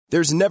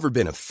There's never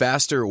been a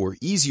faster or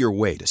easier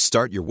way to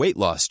start your weight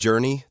loss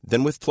journey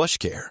than with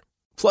PlushCare.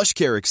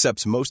 PlushCare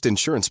accepts most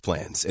insurance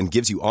plans and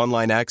gives you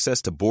online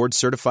access to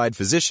board-certified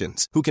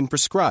physicians who can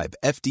prescribe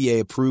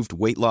FDA-approved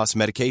weight loss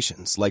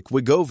medications like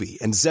Wegovy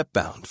and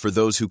Zepbound for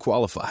those who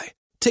qualify.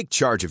 Take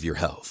charge of your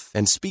health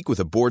and speak with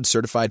a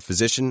board-certified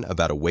physician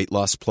about a weight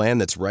loss plan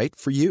that's right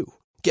for you.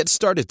 Get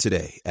started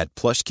today at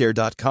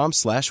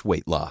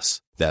plushcare.com/weightloss.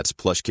 That's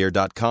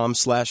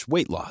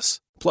plushcare.com/weightloss.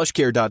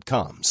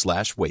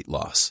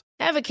 plushcare.com/weightloss.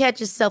 Ever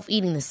catch yourself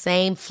eating the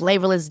same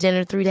flavorless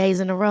dinner 3 days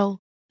in a row?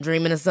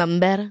 Dreaming of something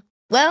better?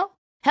 Well,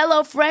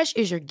 HelloFresh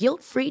is your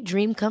guilt-free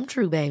dream come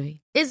true, baby.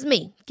 It's me,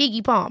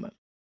 Keke Palmer.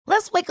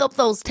 Let's wake up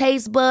those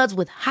taste buds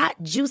with hot,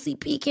 juicy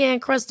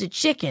pecan-crusted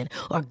chicken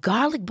or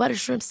garlic butter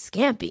shrimp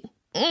scampi.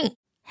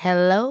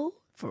 Hello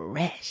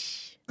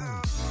Fresh.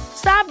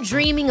 Stop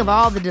dreaming of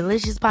all the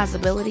delicious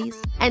possibilities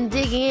and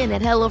dig in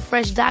at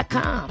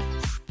HelloFresh.com.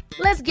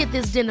 Let's get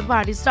this dinner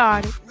party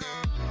started.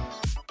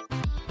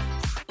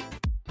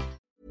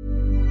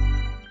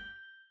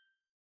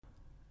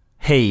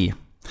 Hej!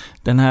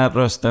 Den här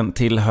rösten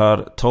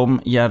tillhör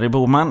Tom Jerry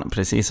Boman,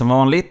 precis som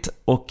vanligt.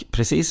 Och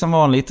precis som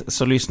vanligt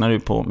så lyssnar du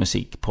på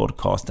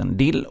musikpodcasten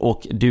Dill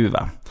och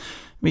Duva.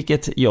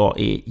 Vilket jag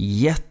är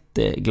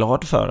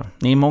jätteglad för.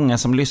 Ni är många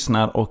som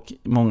lyssnar och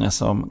många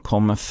som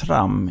kommer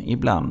fram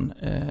ibland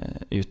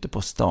ute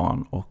på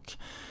stan och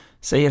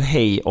säger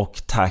hej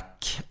och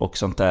tack och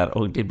sånt där.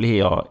 Och det blir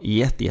jag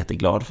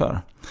jätteglad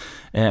för.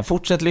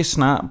 Fortsätt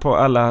lyssna på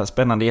alla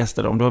spännande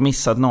gäster. Om du har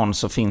missat någon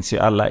så finns ju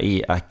alla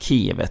i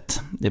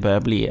arkivet. Det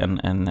börjar bli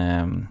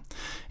en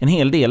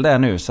hel del där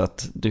nu, så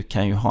att du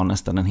kan ju ha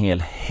nästan en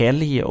hel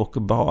helg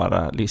och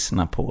bara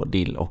lyssna på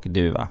Dill och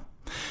Duva.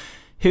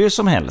 Hur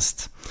som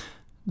helst,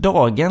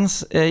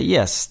 dagens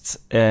gäst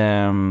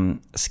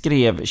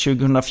skrev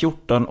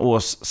 2014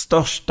 års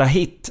största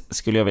hit,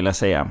 skulle jag vilja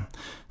säga.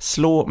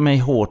 Slå mig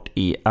hårt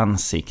i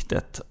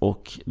ansiktet,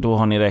 och då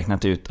har ni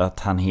räknat ut att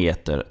han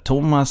heter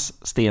Thomas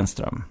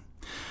Stenström.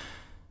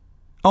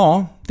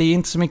 Ja, det är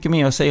inte så mycket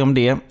mer att säga om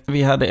det.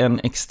 Vi hade en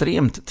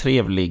extremt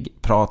trevlig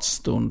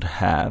pratstund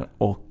här,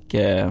 och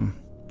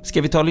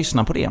ska vi ta och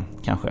lyssna på det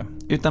kanske?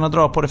 Utan att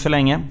dra på det för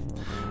länge.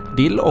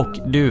 Dill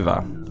och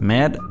Duva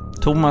med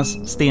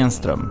Thomas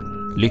Stenström.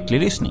 Lycklig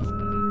lyssning.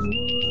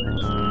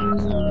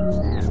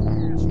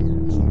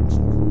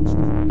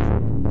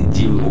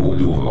 Dill och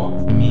Duva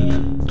med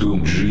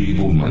Tom Jerry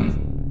Boman.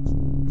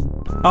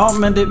 Ja,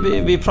 men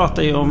vi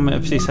pratade ju om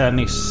precis här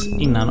nyss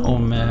innan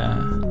om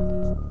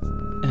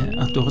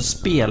att du har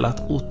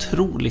spelat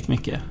otroligt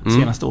mycket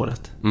senaste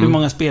året. Hur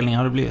många spelningar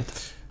har det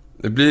blivit?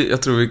 Det blir,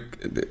 jag tror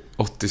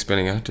 80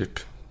 spelningar typ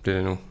blir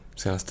det nog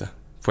senaste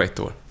på ett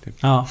år typ.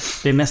 Ja,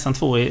 det är nästan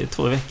två i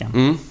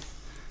veckan.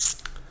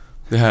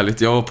 Det är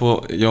härligt. Jag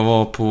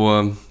var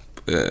på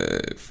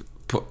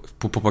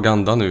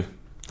Propaganda nu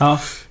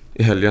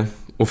i helgen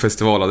och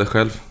festivalade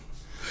själv.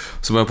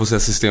 Så var jag på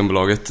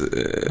Systembolaget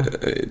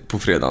på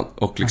fredagen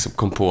och liksom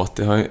kom på att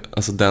det har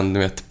alltså den, du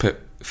vet,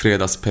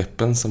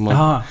 fredagspeppen som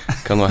man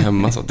kan ha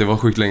hemma, så det var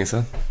sjukt länge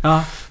sedan.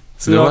 Ja.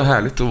 Så det var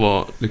härligt att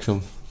vara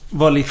liksom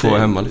få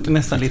hemma lite.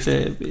 Nästan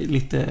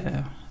lite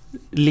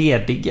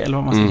ledig, eller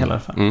vad man ska kalla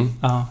det för.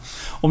 Ja.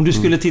 Om du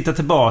skulle titta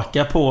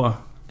tillbaka på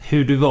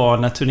hur du var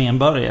när turnén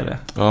började.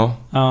 Ja.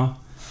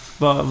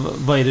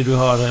 Vad är det du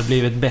har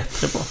blivit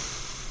bättre på?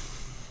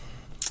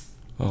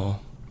 Ja.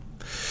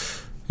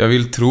 Jag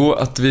vill tro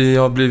att vi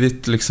har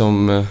blivit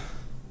liksom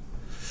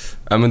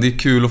men det är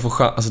kul att få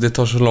alltså det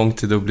tar så lång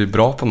tid att bli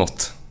bra på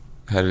något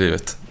här i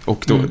livet.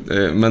 Och då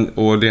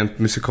och rent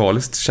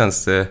musikaliskt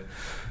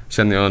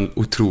känner jag en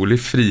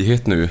otrolig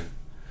frihet nu.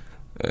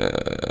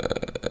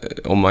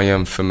 Om man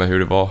jämför med hur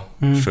det var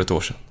för ett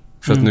år sedan.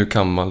 För att nu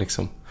kan man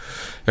liksom,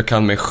 jag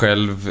kan mig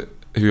själv,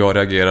 hur jag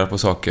reagerar på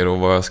saker och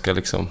vad jag ska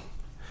liksom,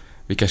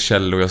 vilka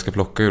källor jag ska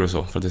plocka ur och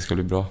så för att det ska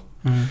bli bra.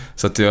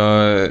 Så att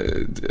jag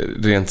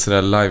rent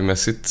sådär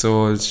livemässigt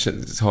så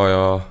har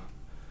jag,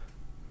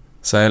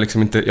 så är jag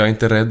liksom inte, jag är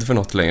inte rädd för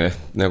något längre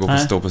när jag går på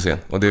stå på scen,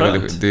 och det är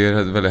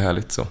väldigt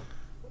härligt så.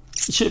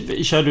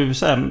 Kör du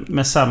så här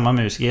med samma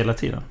musik hela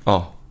tiden?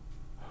 Ja.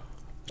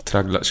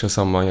 Kör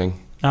samma gäng.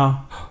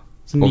 Ja.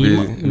 Så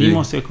ni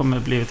måste ju komma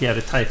blivit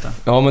jävligt tajta.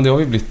 Ja, men det har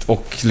vi blivit,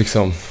 och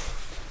liksom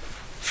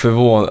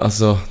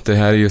alltså det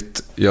här är ju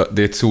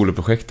det är ett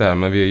soloprojekt där,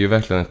 men vi är ju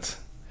verkligen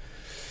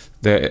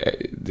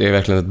det är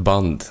verkligen ett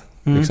band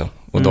liksom.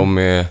 Och de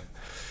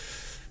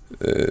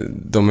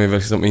är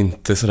liksom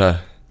inte sådär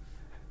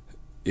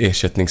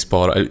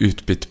ersättningsbara eller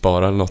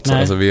utbytbara eller något så.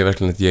 Alltså vi är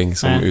verkligen ett gäng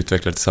som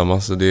utvecklar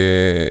tillsammans, och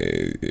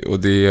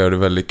det gör det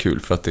väldigt kul,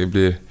 för att det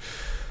blir,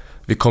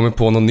 vi kommer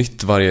på något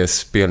nytt varje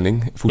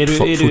spelning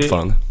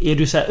fortfarande. Är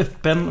du så här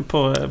öppen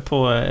på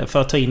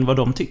för att ta in vad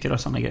de tycker och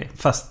såna grejer,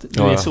 fast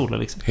du är solo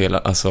liksom? Hela,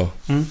 alltså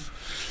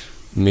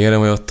mer än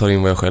vad jag tar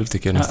in vad jag själv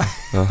tycker nästan.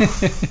 Ja.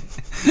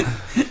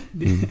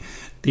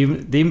 Det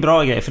är en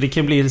bra grej, för det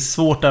kan bli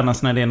svårt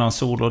annars när det är någon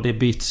solo och det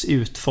byts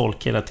ut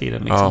folk hela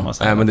tiden liksom.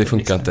 Nej, men det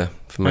funkar inte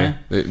för mig.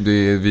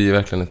 Vi är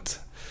verkligen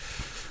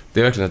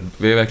vi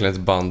är verkligen ett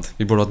band.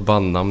 Vi borde ha ett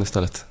bandnamn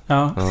istället.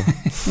 Ja.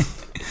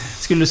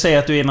 Skulle du säga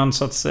att du är någon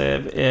sorts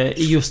i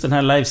just den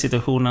här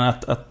live-situationen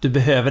att du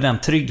behöver den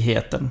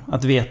tryggheten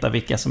att veta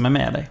vilka som är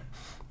med dig?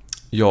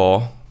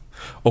 Ja,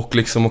 och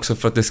liksom också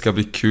för att det ska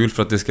bli kul,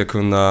 för att det ska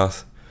kunna,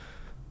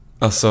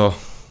 alltså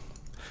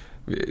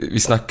vi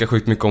snackar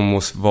sjukt mycket om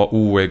att vara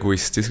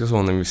oegoistisk och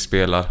så när vi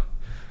spelar.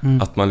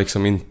 Att man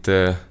liksom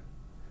inte,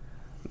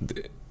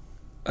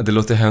 det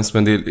låter hemskt,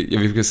 men jag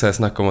vill säga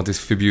snacka om att det är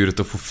förbjudet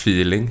att få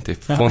feeling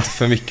typ. Få inte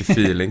för mycket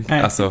feeling.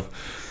 Alltså,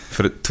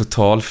 för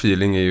total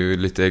feeling är ju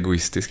lite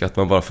egoistisk, att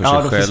man bara för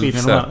sig själv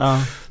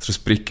så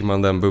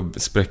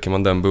spräcker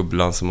man den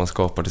bubblan som man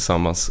skapar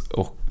tillsammans,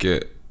 och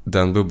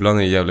den bubblan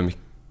är jävligt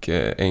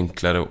mycket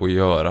enklare att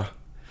göra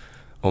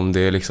om det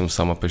är liksom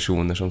samma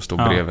personer som står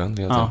bredvid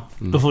en.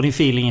 Då får din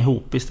feeling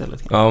ihop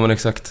istället. Ja, men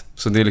exakt.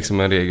 Så det är liksom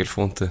en regel,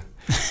 får inte,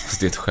 så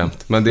det är ett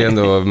skämt, men det är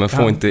ändå, man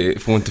får inte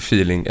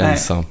feeling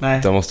ensam.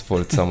 Man måste få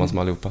det tillsammans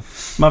med allihopa.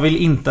 Man vill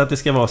inte att det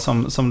ska vara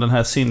som den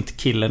här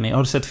syntkillen i, har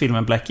du sett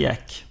filmen Black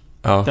Jack?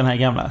 Ja. Den här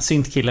gamla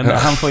syntkillen där,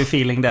 han får ju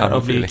feeling där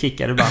och blir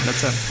kickad i bandet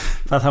sen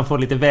för att han får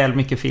lite väl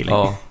mycket feeling.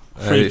 Ja,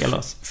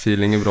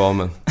 feeling är bra,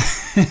 men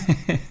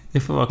det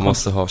får vara man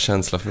måste ha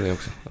känsla för det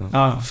också.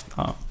 Ja.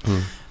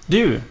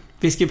 Du,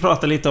 vi ska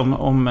prata lite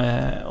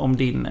om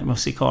din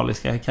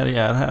musikaliska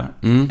karriär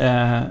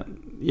här.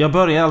 Jag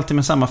börjar alltid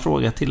med samma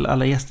fråga till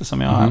alla gäster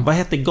som jag har. Vad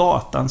hette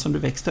gatan som du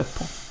växte upp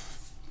på?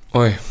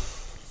 Oj.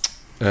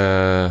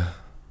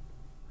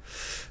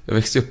 Jag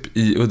växte upp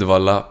i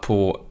Uddevalla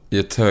i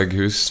ett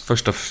höghus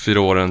första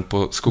 4 åren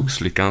på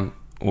Skogslyckan,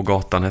 och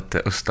gatan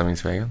hette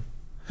Östavinsvägen.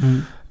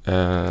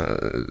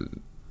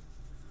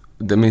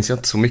 Det minns jag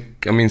inte så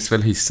mycket. Jag minns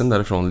väl hissen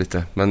därifrån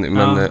lite, men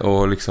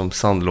och liksom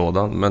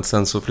sandlådan, men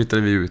sen så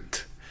flyttade vi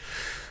ut.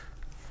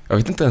 Jag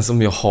vet inte ens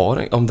om jag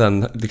har om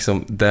den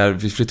liksom, där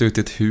vi flyttade ut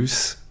i ett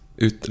hus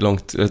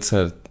långt så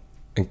här,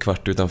 en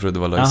kvart utanför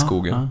Uddevalla i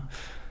skogen.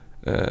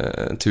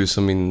 Ett hus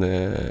som min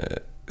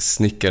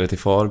snickare till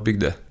far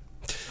byggde.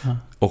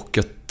 Och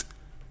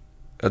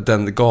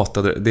den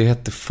gatan, det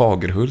hette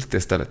Fagerhult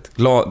istället.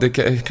 Det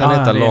kan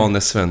heta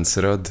Lane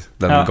Svensröd,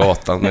 den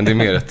gatan, men det är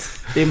mer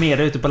det är mer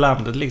ute på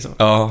landet liksom.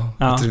 Ja.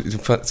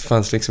 Det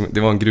fanns liksom,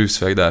 det var en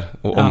grusväg där,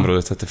 och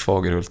området hette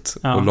Fagerhult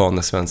och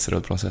Lane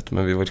Svensröd på något sätt,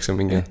 men vi var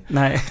liksom ingen.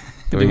 Nej.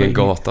 Det var ingen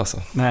gata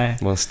alltså. Nej.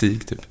 Det var en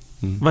stig typ.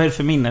 Vad är det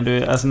för minnen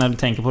du, alltså när du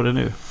tänker på det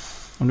nu?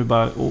 Om du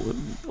bara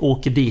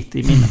åker dit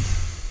i minnet.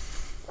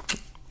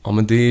 Ja,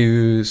 men det är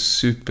ju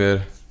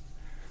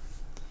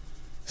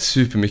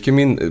supermycket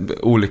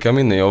olika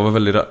minnen. Jag var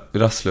väldigt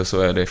rastlös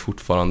och är det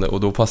fortfarande, och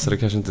då passade det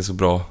kanske inte så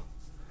bra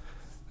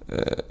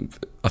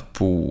att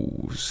bo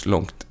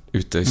långt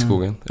ute i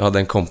skogen. Jag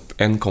hade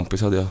en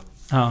kompis hade jag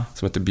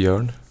som hette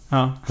Björn.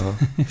 Ja.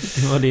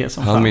 Det var det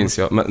som han minns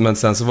jag. Men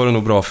sen så var det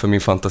nog bra för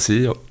min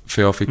fantasi,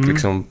 för jag fick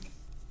liksom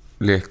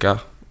leka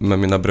med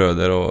mina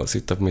bröder och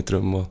sitta på mitt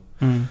rum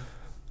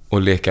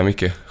och leka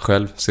mycket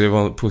själv, så det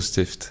var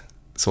positivt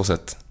så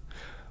sett.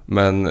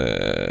 Men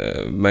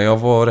jag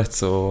var rätt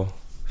så.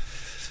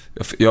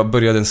 Jag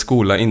började en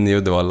skola inne i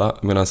Uddevalla,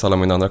 medan alla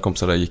mina andra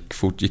kompisar där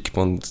gick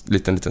på en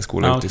liten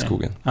skola ute i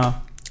skogen.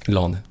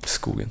 Lane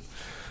skogen.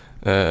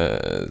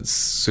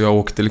 Så jag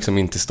åkte liksom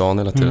in till stan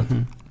hela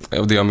tiden.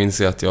 Och det jag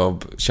minns är att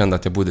jag kände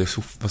att jag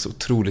var så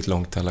otroligt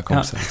långt till alla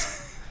kompisar.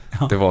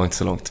 Det var inte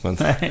så långt, men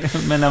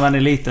men när man är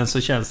liten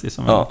så känns det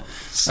som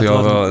så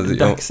jag var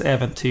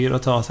dagsäventyr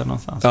att ta sig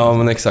någonstans. Ja,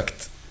 men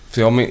exakt.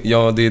 För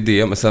det är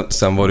det, men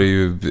sen var det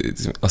ju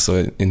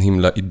alltså en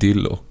himla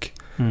idyll och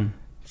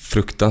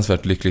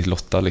fruktansvärt lyckligt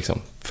lottad liksom,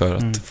 för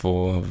att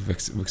få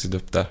vuxit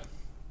upp där.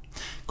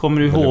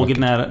 Kommer du ihåg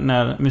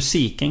när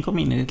musiken kom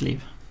in i ditt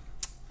liv?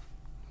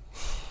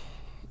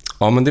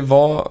 Ja, men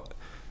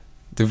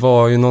det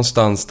var ju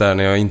någonstans där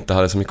när jag inte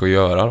hade så mycket att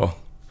göra då.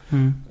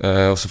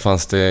 Och så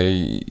fanns det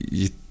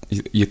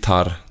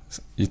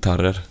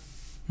gitarrer.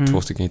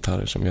 2 stycken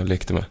gitarrer som jag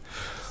lekte med.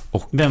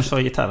 Och vem sa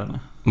gitarrerna?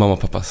 Mamma och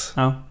pappas.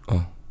 Ja.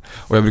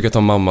 Och jag brukar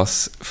ta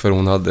mammas, för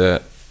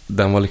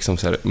den var liksom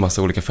så här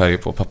massa olika färger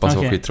på. Pappas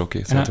var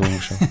skittråkig, så jag tog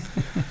morsan.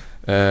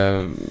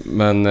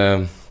 Men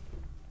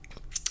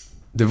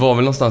det var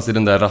väl någonstans i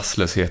den där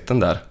rastlösheten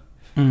där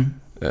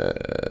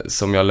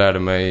som jag lärde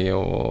mig,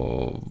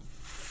 och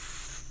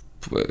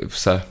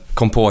så här,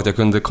 kom på att jag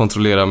kunde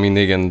kontrollera min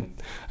egen,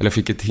 eller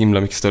fick ett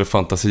himla mycket större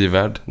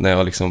fantasivärld när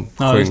jag liksom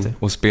sjöng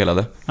och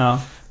spelade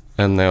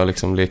än när jag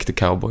liksom lekte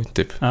cowboy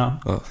typ.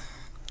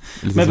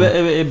 Men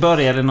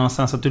började det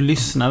någonstans att du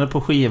lyssnade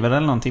på skivor eller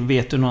någonting?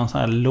 Vet du någon sån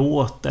här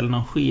låt eller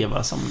någon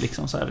skiva som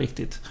liksom så här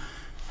riktigt,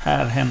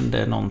 här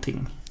hände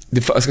någonting?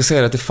 Jag ska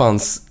säga att det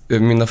fanns,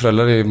 mina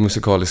föräldrar är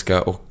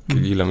musikaliska och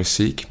gillar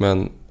musik,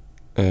 men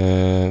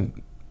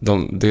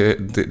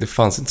det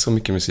fanns inte så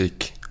mycket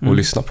musik att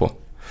lyssna på.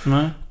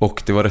 Nej.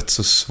 Och det var rätt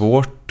så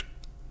svårt,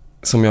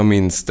 som jag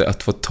minns det,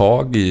 att få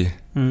tag i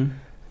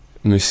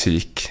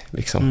musik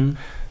liksom.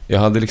 Jag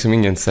hade liksom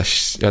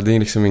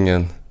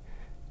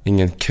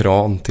ingen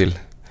kran till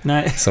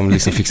som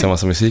liksom fixade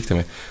massa musik till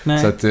mig.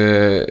 Så att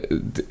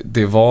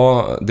det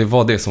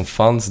var det som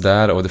fanns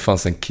där, och det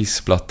fanns en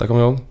Kiss-platta,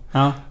 kommer jag ihåg.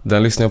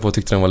 Den lyssnade jag på och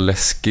tyckte den var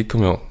läskig,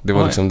 kommer jag ihåg. Det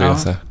var liksom det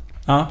så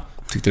här.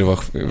 tyckte det var...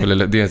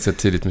 Det är ett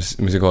tidigt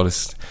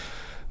musikaliskt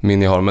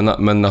minne jag har.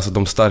 Men alltså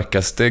de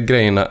starkaste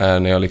grejerna är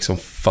när jag liksom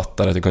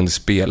fattade att jag kunde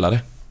spela det.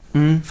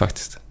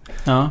 Faktiskt.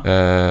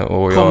 Ja.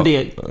 Och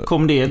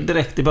kom det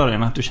direkt i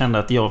början att du kände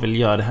att jag vill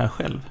göra det här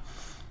själv?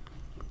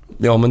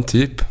 Ja, men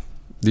typ.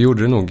 Det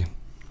gjorde det nog.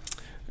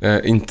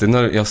 Inte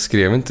när jag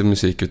skrev inte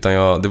musik,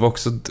 utan det var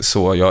också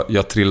så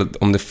jag trillade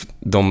om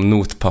de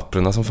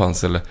notpapperna som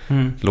fanns eller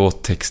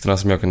låttexterna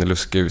som jag kunde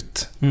luska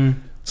ut.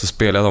 Så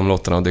spelade jag de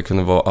låtarna och det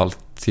kunde vara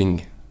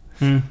allting.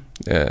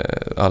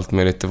 Allt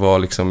möjligt. Det var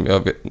liksom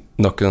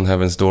Knockin' on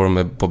Heaven's Door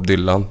med Bob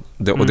Dylan.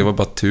 Och det var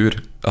bara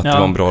tur att det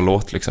var en bra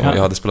låt liksom.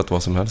 Jag hade spelat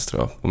vad som helst,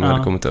 tror jag, om jag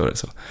hade kommit över det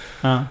så.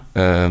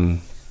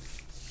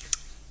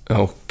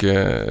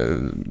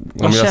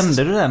 Vad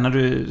kände du där när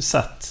du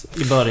satt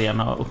i början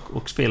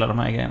och spelade de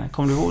här grejerna?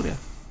 Kommer du ihåg det?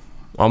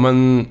 Ja,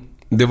 men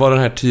det var den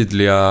här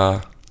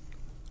tydliga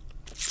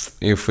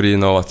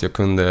euforin av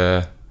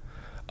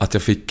att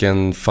jag fick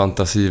en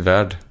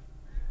fantasivärld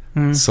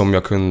som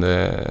jag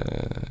kunde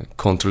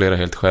kontrollera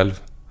helt själv.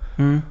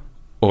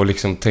 Och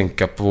liksom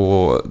tänka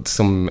på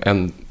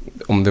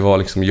om det var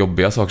liksom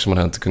jobbiga saker som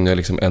hade hänt, så kunde jag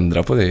liksom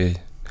ändra på det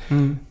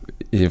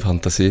i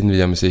fantasin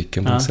via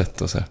musiken på något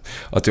sätt och så.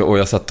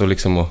 Jag satt och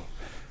liksom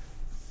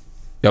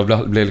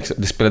jag blev liksom,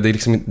 det spelade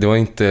liksom, det var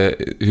inte,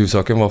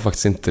 huvudsaken var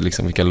faktiskt inte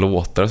liksom vilka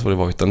låtar så det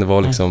var, utan det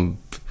var liksom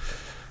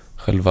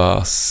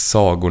själva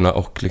sagorna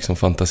och liksom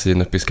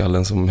fantasin upp i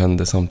skallen som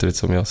hände samtidigt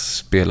som jag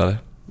spelade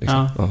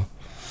liksom. Ja.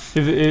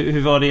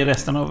 Hur var det i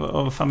resten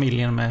av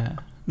familjen med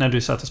när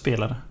du satt och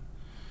spelade?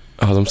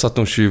 Ja, de satt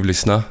nog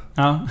tjuvlyssna.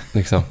 Ja.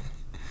 Liksom.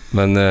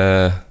 Men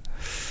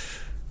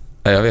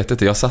jag vet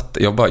inte, alltså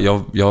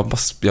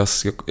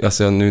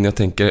nu när jag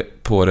tänker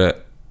på det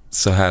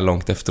så här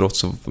långt efteråt,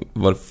 så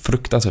var det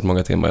fruktansvärt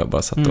många timmar jag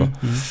bara satt och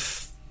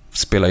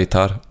spelade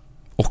gitarr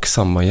och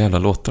samma jävla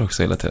låtar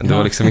också hela tiden. Det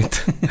var liksom inte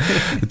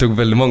det tog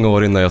väldigt många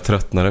år innan jag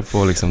tröttnade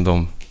på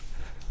liksom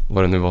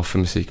vad det nu var för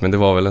musik, men det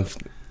var väl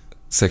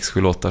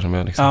 6-7 låtar som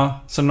jag liksom...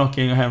 Ja, så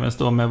Knockin' on Heaven's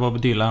Door med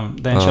Bob Dylan,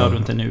 den kör du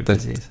inte nu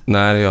precis.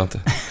 Nej, det gör jag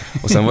inte.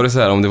 Och sen var det så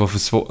här, om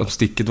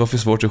sticket var för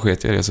svårt så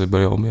sket jag det, så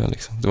började jag om igen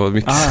liksom. Det var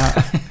mycket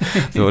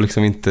det var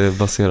liksom inte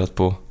baserat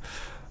på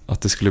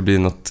att det skulle bli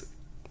något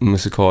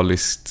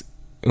musikaliskt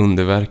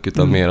underverk,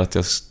 utan mer att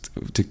jag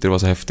tyckte det var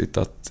så häftigt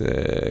att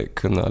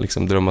kunna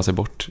liksom drömma sig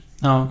bort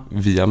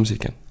via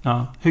musiken.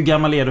 Ja. Hur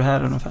gammal är du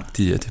här ungefär?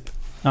 10 typ.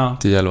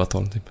 10, 11,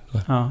 12 typ.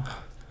 Ja.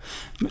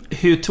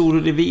 Hur tog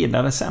du det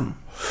vidare sen?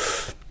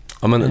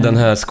 Ja, men den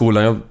här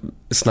skolan jag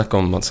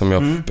snackade om, som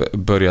jag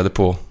började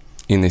på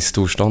inne i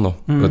storstan då,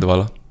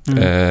 Uddevalla.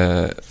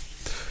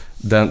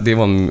 Det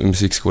var en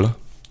musikskola.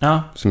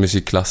 Ja. Så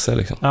musikklasser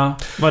liksom. Ja.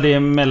 Var det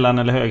mellan-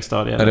 eller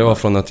högstadiet? Ja, det var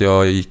från att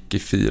jag gick i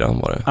 4:an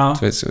var det. Ja.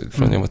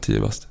 Från jag var 10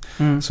 bast.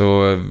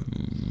 Så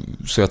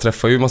jag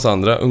träffade ju massa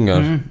andra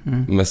ungar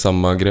med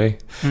samma grej.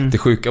 Det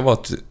sjuka var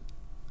att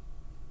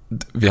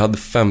vi hade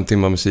 5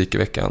 timmar musik i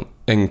veckan,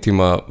 1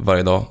 timme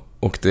varje dag.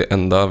 Och det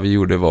enda vi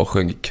gjorde var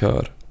sjung i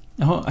kör.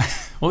 Jaha,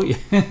 oj.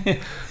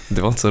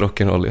 Det var inte så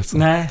rock'n'roll alltså.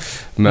 Nej.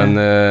 Men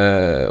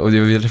och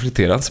vi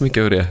reflekterade inte så mycket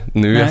över det.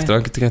 Nu i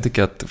efterhand kan jag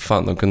tycka att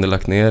fan, de kunde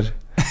lagt ner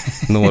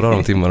några av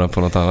de timmarna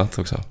på något annat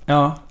också.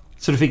 Ja.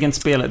 Så du fick inte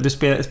spela, du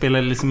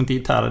spelade liksom inte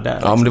gitarr där?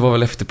 Liksom. Ja, men det var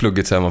väl efter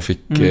plugget så här, man fick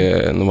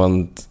när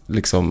man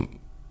liksom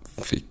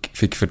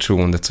fick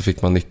förtroendet, så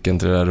fick man nyckeln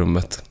till det där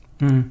rummet.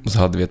 Och så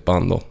hade vi ett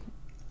band då.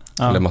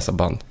 Ja. Eller massa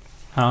band.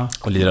 Ja.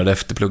 Och lirade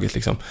efter plugget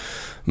liksom.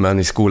 Men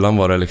i skolan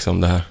var det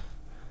liksom det här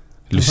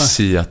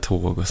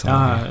Lucia-tåg och sånt.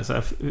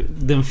 Ja,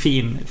 den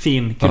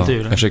fin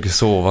kulturen. Jag försöker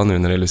sova nu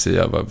när det är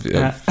Lucia.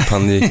 Jag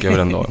panik över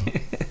den dagen.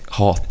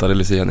 Hatade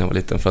Lucia när jag var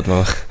liten, för att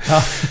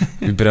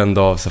vi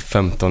brände av så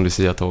 15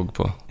 Lucia-tåg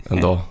på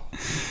en dag.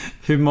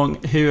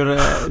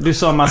 Du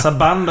sa massa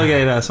band och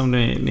grejer där som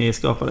ni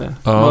skapade.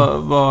 Ja.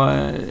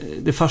 Vad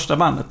det första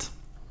bandet?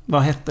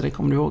 Vad hette det,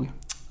 kommer du ihåg?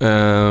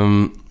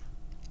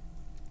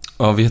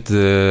 Ja, vi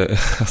hette...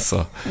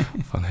 Alltså,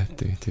 vad fan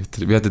hette vi?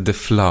 Vi hette The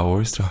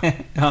Flowers, tror jag.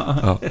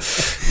 Ja.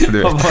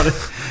 Vad var det?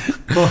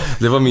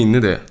 Det var min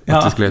idé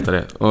att vi skulle heta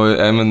det. Och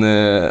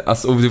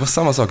det var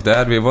samma sak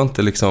där. Vi var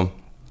inte liksom...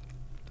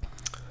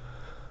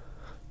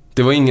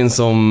 Det var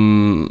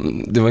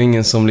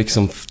ingen som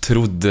liksom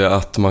trodde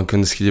att man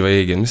kunde skriva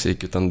egen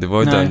musik, utan det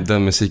var ju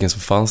den musiken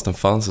som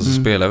fanns, och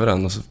så spelade vi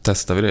den och så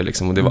testade vi det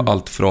liksom. Och det var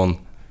allt från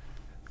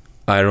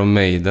Iron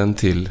Maiden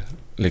till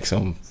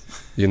liksom...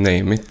 You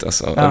name it,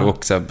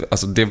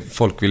 alltså det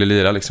folk ville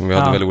lira liksom. Vi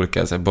hade väl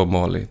olika så här, Bob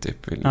Marley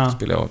typ vill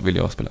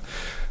jag spela.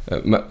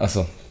 Men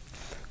alltså,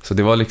 så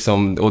det var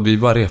liksom, och vi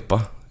bara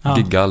repa,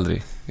 gigga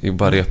aldrig. Vi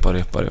bara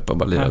repa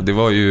bara lira. Det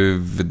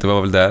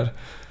var väl där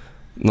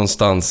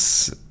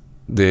någonstans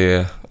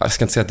jag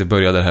ska inte säga att det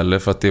började där heller,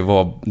 för att det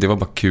var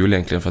bara kul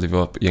egentligen, för att vi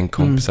var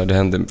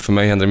gängkompisar. För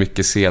mig hände det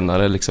mycket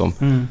senare liksom.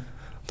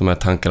 De här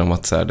tankarna om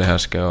att så här, det här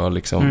ska jag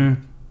liksom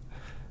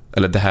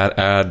eller det här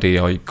är det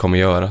jag kommer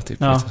göra typ.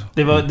 Ja,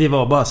 det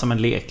var bara som en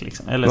lek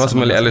liksom.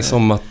 Eller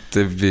som att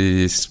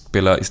vi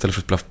spelar istället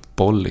för att spela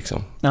boll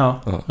liksom.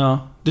 Ja.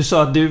 Du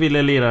sa att du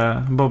ville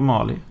lira Bob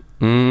Marley.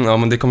 Ja,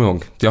 men det kommer jag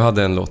ihåg. Jag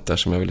hade en låt där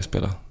som jag ville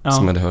spela. Ja.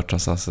 Som jag hade hört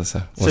någonstans. Så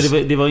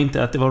det var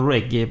inte att det var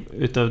reggae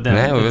utav den?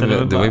 Nej,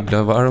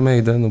 det var Iron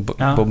Maiden och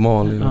Bob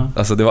Marley. Ja.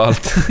 Alltså det var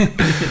allt.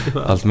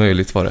 Allt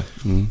möjligt var det.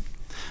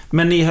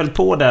 Men ni höll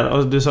på där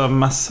och du sa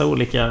massa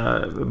olika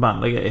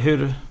band och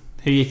grejer.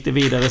 Hur gick det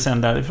vidare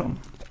sen därifrån?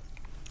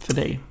 För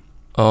dig?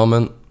 Ja,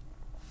 men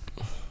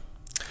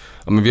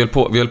vi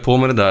höll på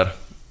med det där.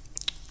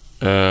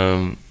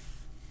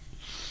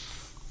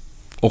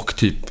 Och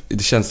typ,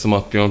 det känns som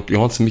att jag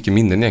har inte så mycket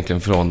minnen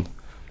egentligen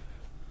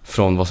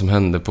från vad som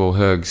hände på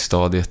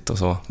högstadiet och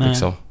så.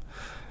 Liksom.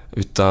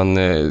 Utan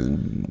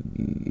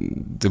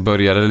det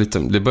började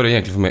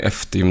egentligen för mig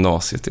efter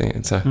gymnasiet.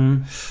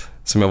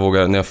 Som jag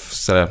vågade, när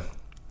jag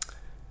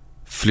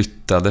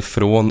flyttade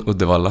från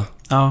Uddevalla.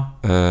 Ja.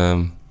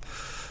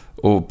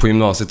 Och på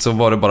gymnasiet så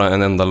var det bara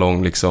en enda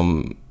lång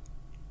liksom...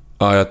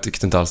 Ja, jag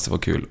tyckte inte alls det var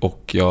kul.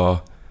 Och jag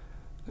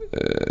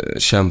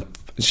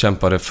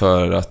kämpade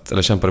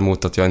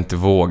mot att jag inte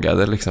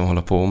vågade liksom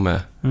hålla på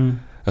med...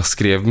 Jag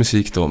skrev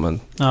musik då, men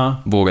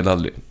vågade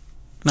aldrig.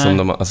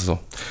 Så.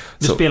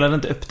 Du spelade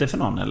inte upp det för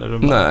någon, eller?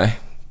 Nej,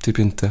 typ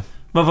inte.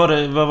 Vad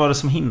var det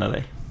som hindrade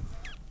dig?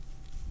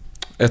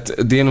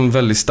 Det är en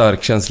väldigt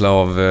stark känsla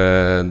av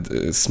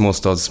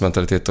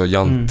småstadsmentalitet och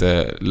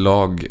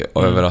jantelag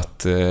över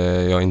att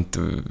jag inte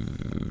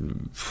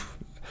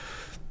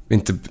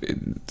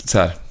så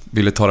här,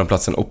 ville ta den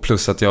platsen. Och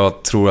plus att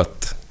jag tror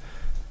att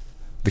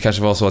det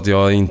kanske var så att det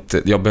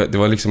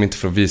var liksom inte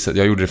för att visa,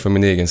 jag gjorde det för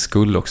min egen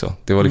skull också.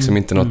 Det var liksom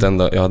inte något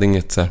enda, jag hade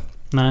inget så här,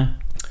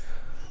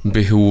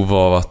 behov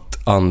av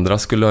att andra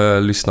skulle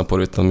lyssna på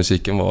det, utan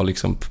musiken var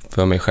liksom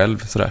för mig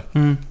själv sådär.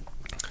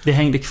 Det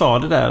hängde kvar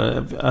det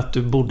där att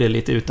du bodde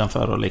lite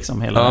utanför och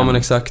liksom hela den men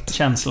exakt.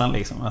 Känslan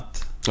liksom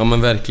att... Ja,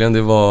 men verkligen,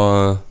 det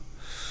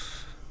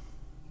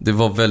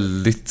var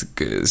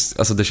väldigt,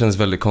 alltså det kändes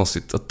väldigt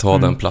konstigt att ta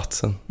den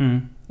platsen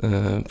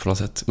på något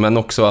sätt. Men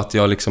också att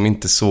jag liksom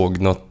inte såg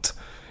någon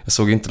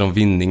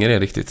vinning i det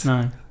riktigt.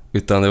 Nej.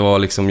 Utan det var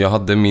liksom, jag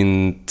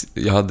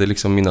hade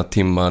liksom mina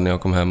timmar när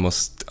jag kom hem och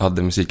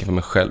hade musiken för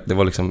mig själv. Det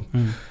var liksom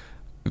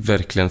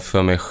verkligen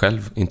för mig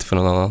själv, inte för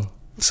någon annan.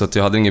 Så att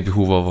jag hade inget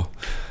behov av att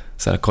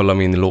så här, kolla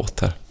min låt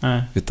här.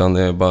 Nej. Utan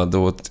det är bara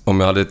då, om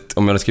jag hade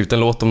skrivit en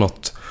låt om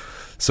något,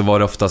 så var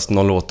det oftast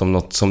någon låt om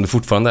något som det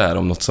fortfarande är,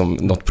 om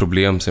något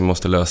problem som jag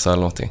måste lösa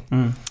eller någonting.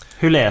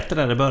 Hur lät det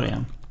där i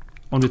början?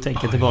 Om du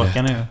tänker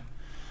tillbaka nu.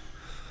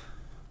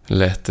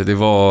 Det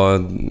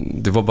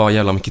var bara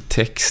jävla mycket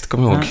text,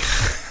 kommer jag ihåg.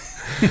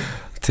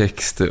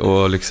 Text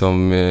och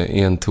liksom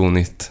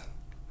entonigt.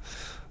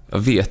 Jag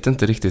vet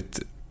inte riktigt.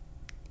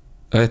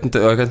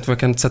 Jag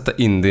kan inte sätta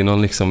in det i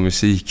någon liksom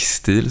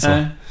musikstil så.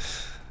 Nej.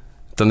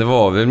 Utan det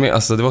var väl mer,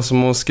 alltså det var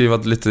som att skriva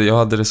lite, jag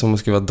hade det som att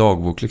skriva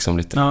dagbok liksom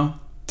lite. Ja.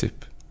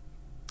 Typ.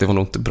 Det var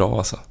nog inte bra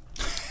alltså.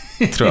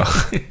 Tror jag.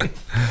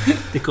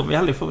 Det kommer vi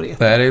aldrig få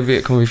veta. Nej,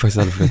 det kommer vi faktiskt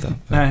aldrig få veta.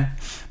 Nej.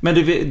 Men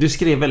du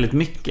skrev väldigt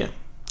mycket.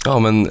 Ja,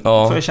 men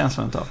Får jag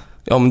känslan av?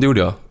 Ja, men det gjorde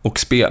jag. Och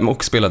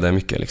spelade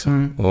mycket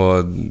liksom.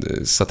 Och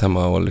satt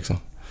hemma och liksom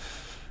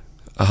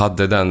jag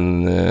hade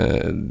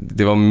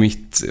det var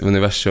mitt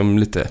universum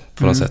lite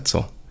på något sätt så.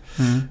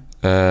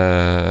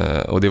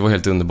 Och det var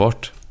helt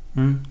underbart.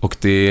 Och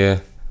det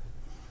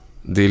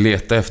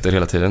letar efter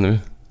hela tiden nu.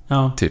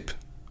 Ja. Typ.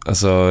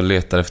 Alltså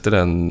letar efter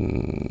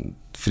den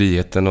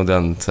friheten och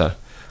den så här.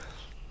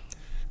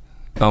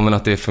 Ja, men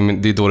att det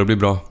är då det blir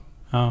bra.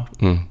 Ja.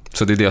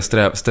 Så det är det jag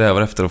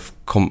strävar efter, att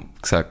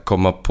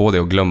komma på det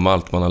och glömma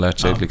allt man har lärt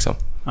sig liksom.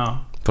 Ja.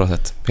 På något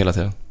sätt, hela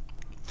tiden.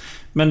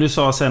 Men du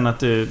sa sen att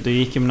du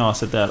gick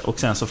gymnasiet där och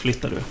sen så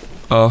flyttade du.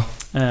 Ja.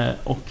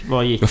 Och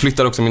vad gick... Jag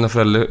flyttade också, mina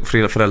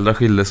föräldrar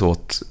skildes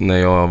åt när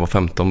jag var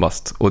 15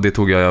 bast. Och det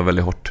tog jag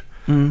väldigt hårt.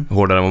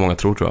 Hårdare än vad många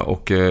tror jag.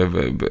 Och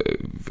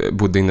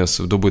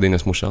då bodde inne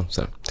hos morsan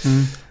så här.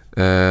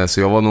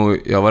 Så jag var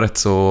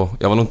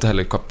nog inte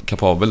heller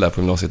kapabel där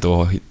på gymnasiet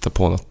att hitta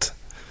på något.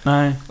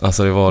 Nej.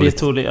 Alltså det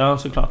var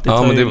såklart.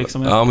 Men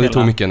det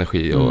tog mycket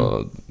energi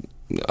och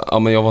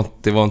men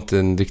det var inte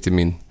en riktigt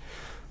min.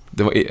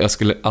 Jag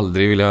skulle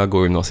aldrig vilja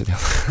gå i gymnasiet igen.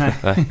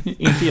 Nej.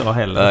 Inte jag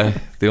heller. Nej,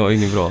 det var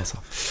inget bra alltså.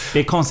 Det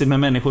är konstigt med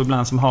människor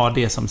ibland som har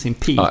det som sin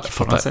peak. Ja, jag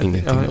fattar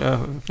ingenting. Jag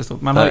förstår.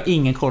 Man har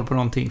ingen koll på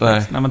någonting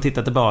när man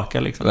tittar tillbaka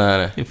liksom.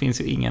 Nej. Det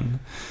finns ju ingen.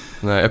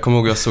 Nej, jag kommer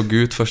ihåg att jag såg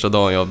ut första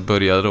dagen jag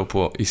började då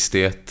på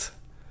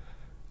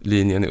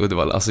estetlinjen i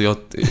Uddevalla. Alltså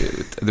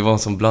det var en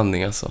sån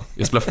blandning alltså.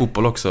 Jag spelade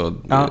fotboll också.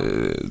 Ja.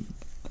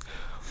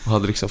 Och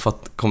hade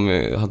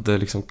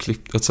liksom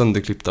klippt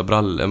sönderklippta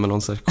brallor med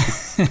någon så här.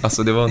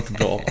 Alltså det var inte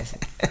bra alltså.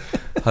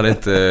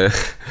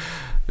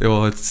 Det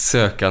var ett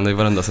sökande i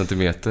varenda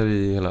centimeter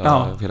i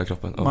hela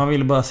kroppen. Ja. Man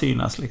ville bara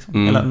synas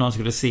liksom. Eller att någon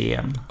skulle se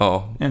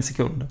en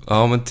sekund.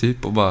 Ja, men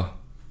typ och bara...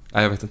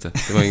 Nej, jag vet inte.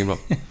 Det var inget bra.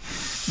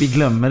 Vi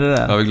glömmer det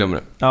där. Ja, vi glömmer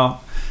det. Ja.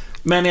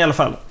 Men i alla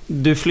fall,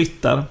 du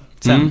flyttar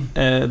sen.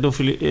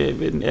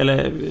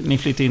 Ni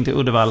flyttar in till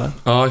Uddevalla.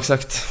 Ja,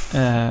 exakt.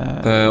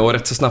 Och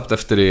rätt så snabbt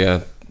efter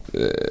det,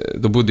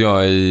 då bodde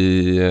jag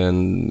i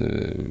en...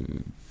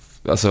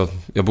 Alltså,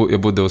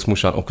 jag bodde hos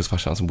morsan och hos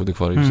farsan som bodde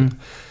kvar i huset.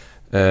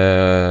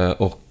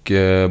 Och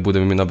bodde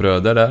med mina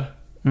bröder där.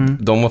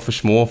 De var för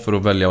små för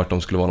att välja vart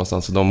de skulle vara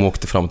någonstans. Så de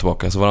åkte fram och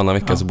tillbaka. Så varannan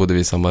vecka så bodde vi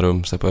i samma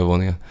rum, så på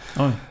övervåningen.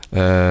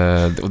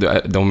 Och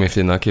de är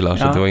fina killar,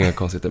 så det var inga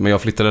konstigt. Men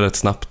jag flyttade rätt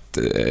snabbt,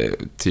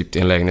 typ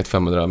till en lägenhet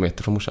 500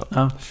 meter från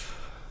morsan.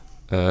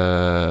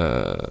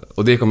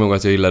 Och det kommer jag ihåg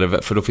att jag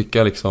gillade. För då fick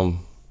jag liksom...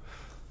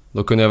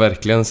 Då kunde jag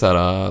verkligen så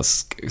här,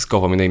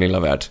 skapa min egen lilla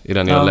värld i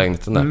den lilla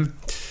lägenheten där.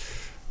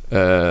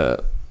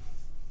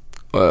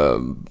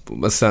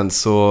 Men sen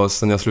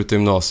jag slutade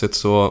gymnasiet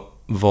så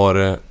var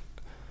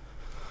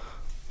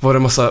det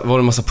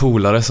massa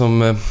polare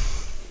som...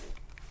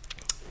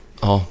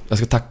 Ja, jag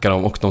ska tacka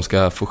dem och de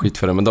ska få skit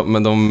för det.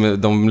 Men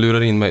de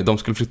lurade in mig. De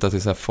skulle flytta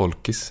till så här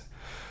Folkis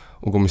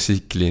och gå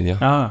musiklinje.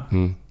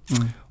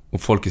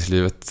 Och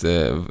Folkislivet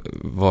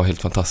var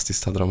helt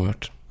fantastiskt, hade de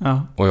hört.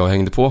 Och jag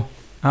hängde på.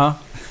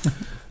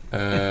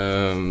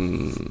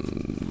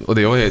 Och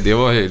det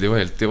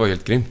var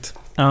helt grymt.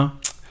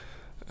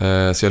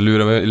 Så jag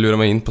lurade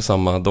mig in på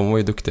samma. De var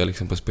ju duktiga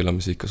liksom på att spela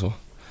musik och så.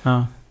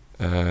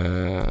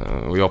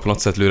 Och jag på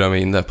något sätt lurade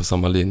mig in där på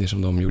samma linjer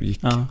som de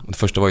gick. Det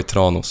första var i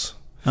Tranås.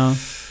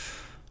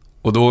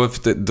 Och då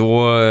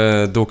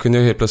kunde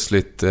jag helt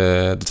plötsligt,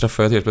 då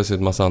träffade jag helt plötsligt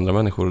en massa andra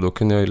människor. Och då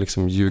kunde jag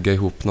liksom ljuga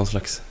ihop någon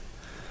slags...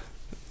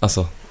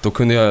 Alltså, då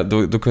kunde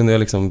jag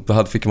liksom...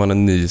 Då fick man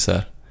en ny så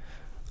här...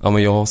 Ja,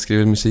 men jag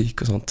skriver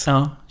musik och sånt.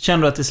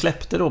 Kände du att det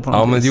släppte då på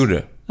något vis? Men det gjorde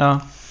det.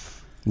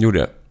 Gjorde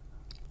det.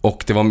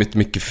 Och det var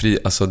mycket fri...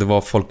 Alltså, det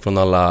var folk från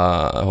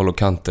alla håll och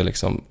kanter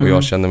liksom. Och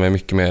jag kände mig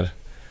mycket mer...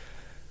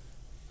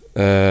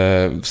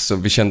 Så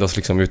vi kände oss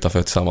liksom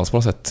utanför tillsammans på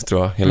något sätt,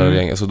 tror jag, hela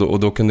gänget. Så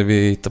då kunde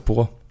vi hitta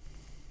på.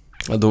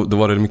 Då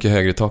var det mycket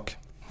högre tak.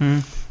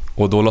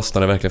 Och då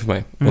lossnade det verkligen för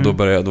mig. Och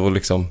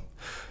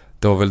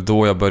det var väl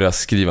då jag började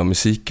skriva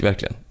musik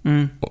verkligen.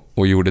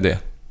 Och gjorde det.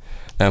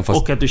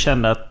 Och att du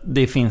kände att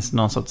det finns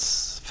någon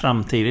sorts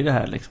framtid i det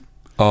här liksom.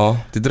 Ja,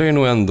 det dröjer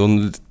nog ändå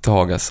en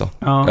tag alltså.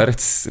 Jag är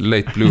rätt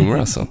late bloomer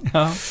alltså.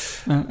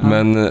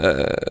 Men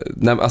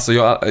nej, alltså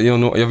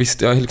jag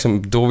visste,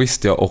 då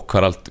visste jag och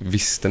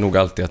visste nog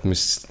alltid att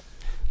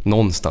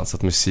någonstans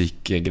att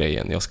musik är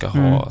grejen jag ska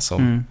ha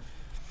som...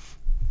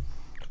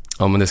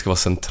 Ja, men det ska vara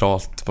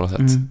centralt på något sätt.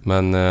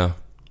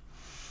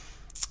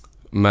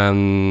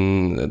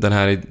 Men den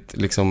här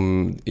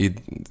liksom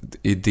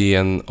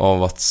idén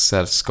av att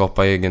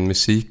skapa egen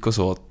musik och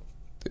så,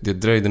 det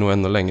dröjde nog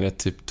ännu längre,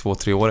 typ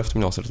 2-3 år efter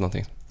gymnasiet eller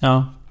någonting.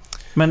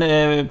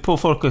 Men på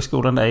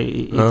folkhögskolan där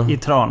i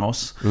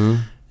Tranås,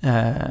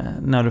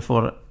 när du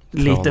får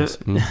lite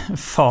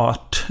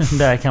fart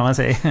där, kan man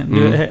säga.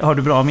 Har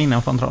du bra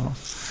minnen från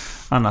Tranås?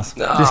 Annars,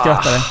 du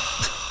skrattade.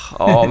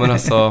 Ja, men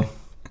alltså,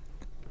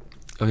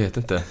 jag vet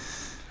inte.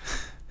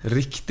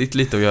 Riktigt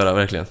lite att göra,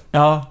 verkligen.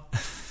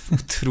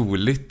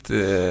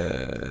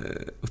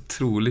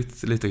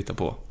 Otroligt lite att hitta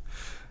på.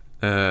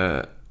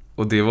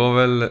 Och det var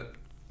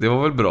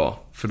väl bra,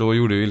 för då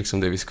gjorde vi liksom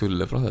det vi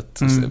skulle på något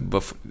sätt.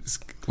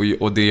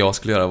 Och det jag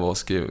skulle göra var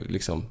att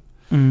liksom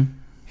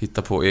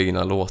hitta på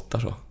egna låtar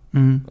så.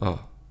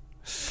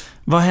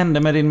 Vad hände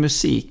med din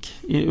musik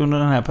under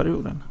den här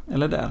perioden?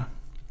 Eller där?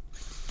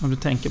 Om du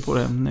tänker på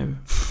det nu.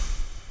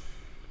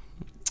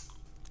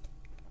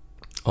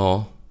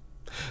 Ja.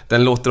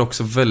 Den låter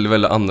också väldigt,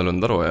 väldigt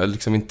annorlunda då. Jag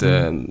liksom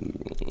inte...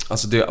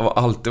 Alltså det har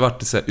alltid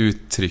varit ett så här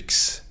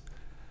uttrycks...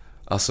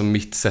 Alltså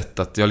mitt sätt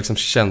att... Jag har liksom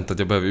känt att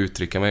jag behöver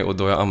uttrycka mig. Och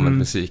då har jag använt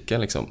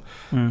musiken liksom.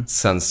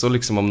 Sen så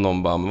liksom om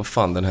någon bara... Men vad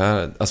fan, den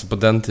här... Alltså på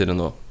den tiden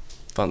då...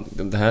 Fan,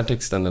 den här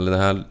texten eller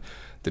den här...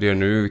 Det gör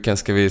nu...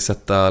 Ska vi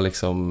sätta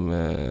liksom...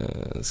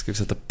 Ska vi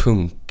sätta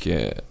punk...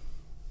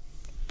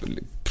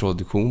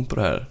 produktion på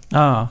det här?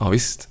 Ja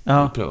visst.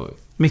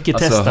 Mycket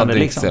alltså, testande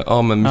liksom.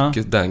 Ja, men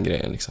mycket den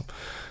grejen liksom.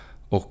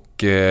 Och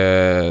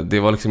det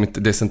var liksom inte...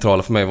 Det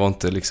centrala för mig var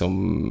inte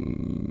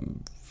liksom...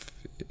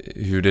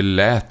 hur det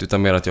lät,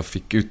 utan mer att jag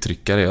fick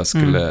uttrycka det jag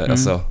skulle,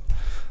 alltså,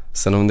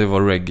 sen om det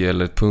var reggae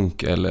eller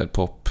punk eller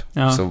pop,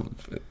 så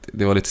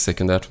det var lite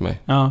sekundärt för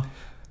mig.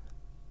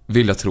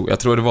 Vill jag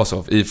tror det var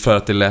så, för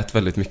att det lät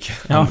väldigt mycket.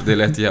 Det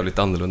lät jävligt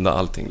annorlunda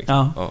allting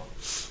liksom.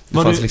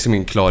 Det fanns liksom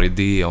en klar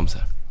idé om så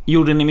här.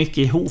 Gjorde ni mycket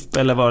ihop,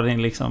 eller var det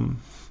liksom...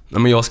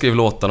 Nej, men jag skrev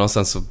låtarna och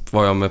sen så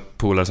var jag med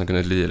polare som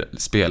kunde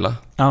spela.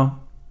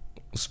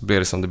 Och så blev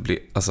det som det blev,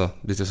 alltså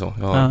lite så.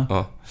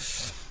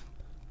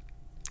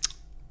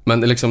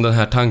 Men liksom den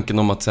här tanken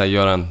om att så här,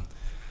 göra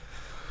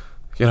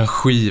en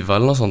skiva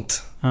eller något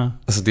sånt.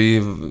 Alltså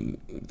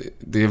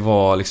det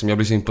var liksom, jag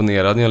blev så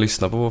imponerad när jag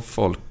lyssnade på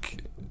folk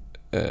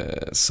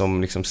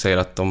som liksom säger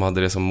att de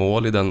hade det som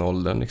mål i den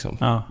åldern liksom.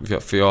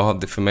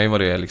 För mig var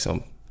det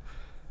liksom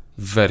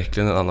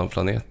verkligen en annan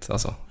planet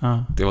alltså.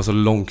 Det var så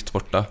långt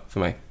borta för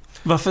mig.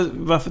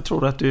 Varför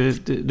tror du att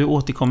du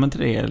återkommer till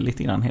det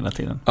lite grann hela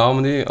tiden? Ja,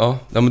 men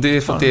det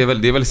är för att det är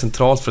väldigt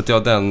centralt, för att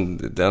jag den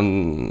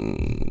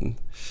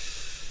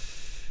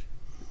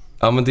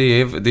ja, men det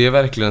är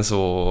verkligen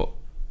så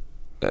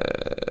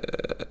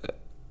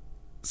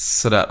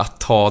sådär att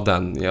ta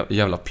den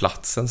jävla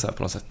platsen så här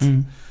på något sätt.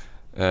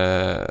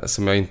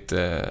 Som jag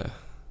inte...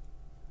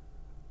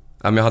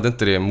 men jag hade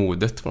inte det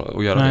modet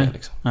att göra det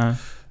liksom. Nej.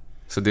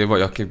 Så det var,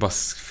 jag bara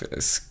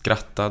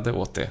skrattade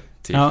åt det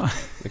typ,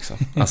 liksom.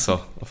 Alltså,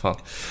 vad fan.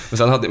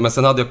 Men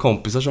sen hade jag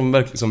kompisar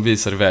som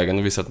visade vägen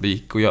och visade att det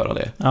gick att göra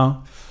det.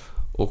 Ja.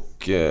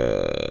 Och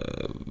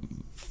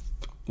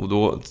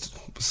då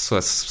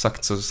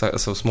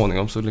så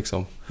småningom så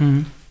liksom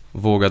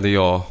vågade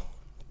jag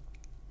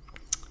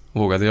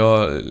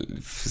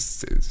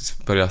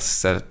börja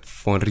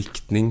få en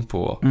riktning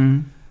på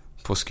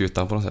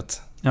skutan på något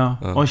sätt. Ja,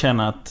 och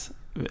känna att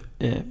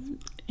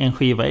en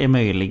skiva är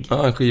möjlig.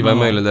 Ja, en skiva är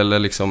möjlig, eller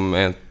liksom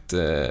ett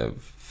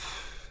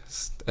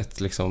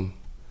liksom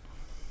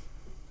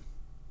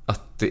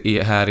att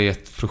det här är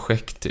ett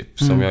projekt typ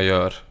som jag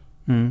gör.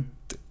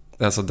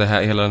 Alltså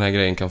hela den här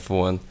grejen kan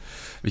få en...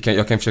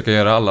 Jag kan försöka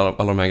göra alla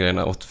de här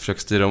grejerna och försöka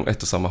styra dem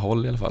ett och samma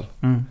håll i alla fall.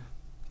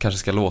 Kanske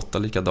ska låta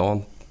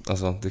likadant.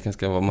 Alltså det kanske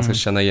ska vara, man ska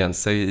känna igen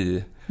sig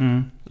i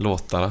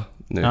låtarna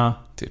nu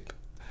typ.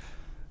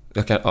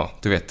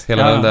 Du vet,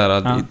 hela den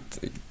där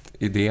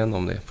idén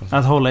om det.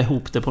 Att hålla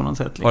ihop det på något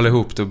sätt. Liksom. Hålla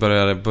ihop det och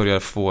börja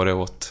få det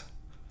åt...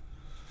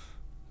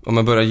 Om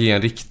man börjar ge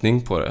en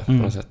riktning på det på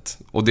något sätt.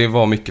 Och det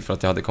var mycket för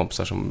att jag hade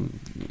kompisar som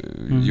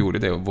gjorde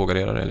det och vågade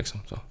göra det liksom.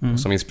 Så.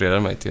 Som inspirerade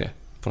mig till det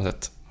på något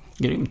sätt.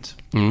 Grymt.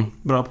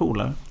 Bra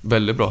polare.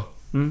 Väldigt bra.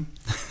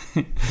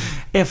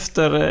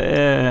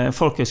 Efter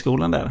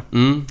folkhögskolan där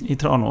i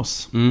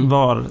Tranås,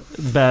 var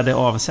bär det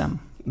av sen?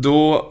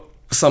 Då,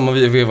 samma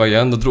veva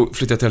igen, då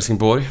flyttade jag till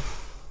Helsingborg.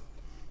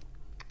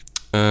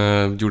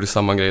 Gjorde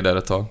samma grej där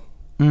ett tag.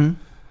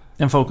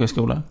 En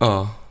folkhögskola?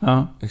 Ja.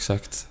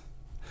 Exakt.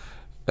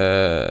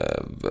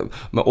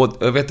 Och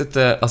jag vet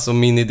inte, alltså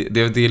min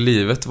idé, det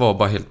livet var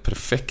bara helt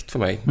perfekt för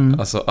mig.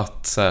 Alltså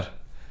att så här,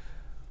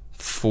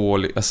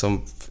 få, alltså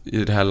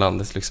i det här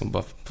landet liksom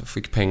bara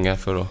fick pengar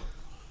för att,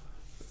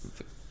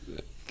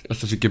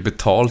 alltså fick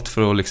betalt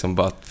för att liksom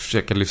bara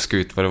försöka lyfta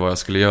ut vad det var jag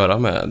skulle göra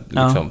med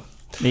liksom.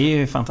 Det är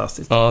ju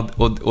fantastiskt. Ja,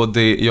 och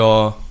det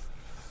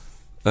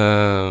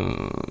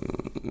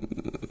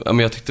men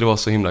jag tyckte det var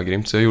så himla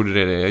grymt, så jag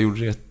gjorde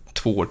det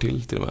 2 år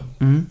till och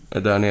med.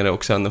 Där nere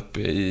och sen uppe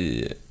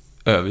i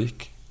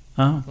Övik.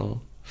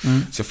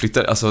 Så jag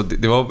flyttade, alltså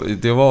det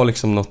var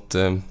liksom något,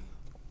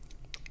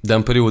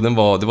 den perioden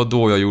det var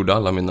då jag gjorde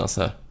alla mina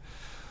så här,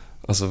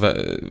 alltså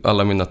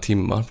alla mina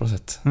timmar på något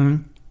sätt.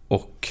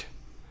 Och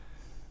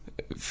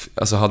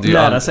alltså hade ju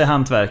lära sig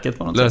hantverket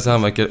på något sätt. Lära sig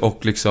hantverket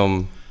och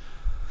liksom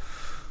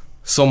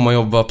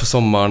sommarjobba på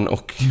sommaren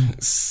och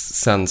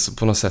sen så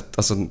på något sätt,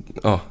 alltså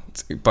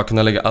bara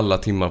kunna lägga alla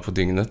timmar på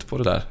dygnet på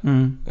det där.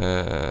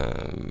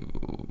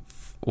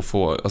 Och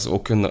få, alltså,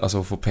 och kunna,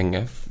 alltså, få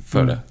pengar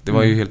för det. Det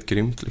var ju helt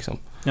grymt liksom.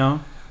 Ja.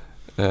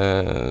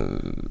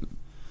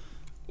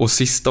 Och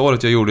sista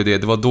året jag gjorde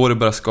det var då det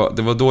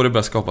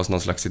började skapas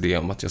någon slags idé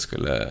om att jag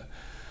skulle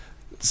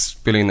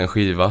spela in en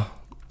skiva.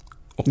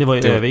 Och det var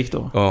i Övik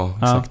då? Ja,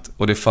 exakt.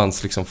 Och det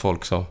fanns liksom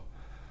folk som...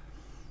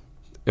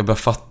 Jag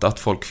började fatta att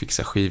folk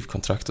fixar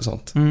skivkontrakt och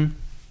sånt.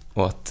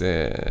 Och att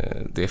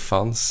det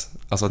fanns.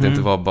 Alltså att det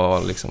inte var bara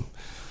liksom...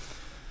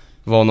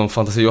 var någon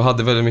fantasi. Jag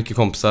hade väldigt mycket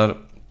kompisar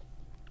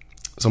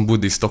som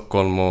bodde i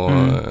Stockholm och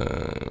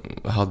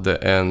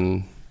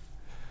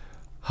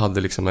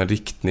hade liksom en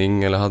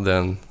riktning, eller hade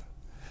en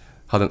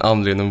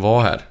anledning att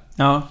vara här.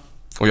 Ja.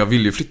 Och jag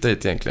ville ju flytta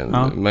hit egentligen,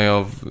 men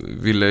jag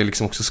ville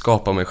liksom också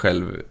skapa mig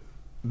själv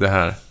det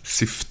här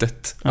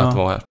syftet att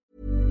vara här.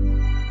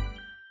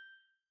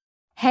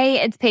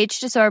 Hey, it's Paige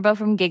DeSorbo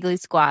from Giggly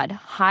Squad.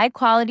 High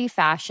quality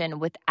fashion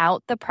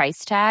without the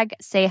price tag.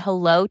 Say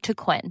hello to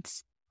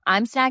Quince.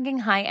 I'm snagging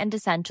high-end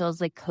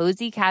essentials like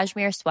cozy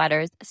cashmere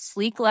sweaters,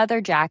 sleek leather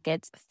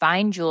jackets,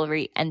 fine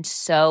jewelry, and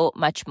so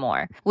much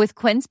more. With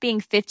Quince being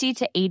 50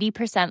 to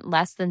 80%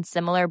 less than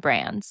similar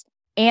brands.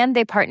 And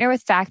they partner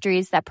with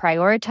factories that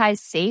prioritize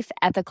safe,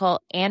 ethical,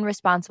 and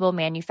responsible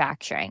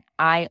manufacturing.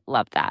 I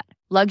love that.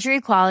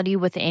 Luxury quality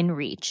within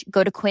reach.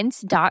 Go to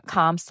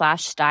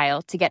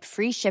quince.com/style to get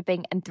free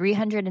shipping and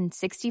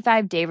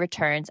 365-day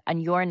returns on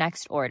your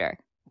next order.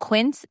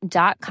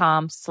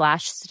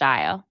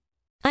 Quince.com/style.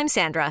 I'm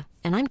Sandra,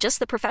 and I'm just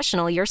the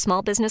professional your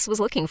small business was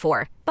looking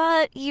for.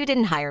 But you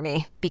didn't hire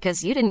me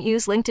because you didn't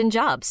use LinkedIn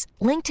Jobs.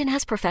 LinkedIn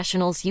has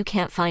professionals you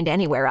can't find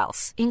anywhere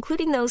else,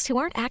 including those who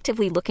aren't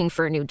actively looking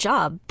for a new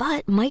job,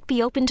 but might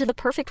be open to the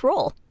perfect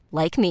role,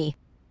 like me.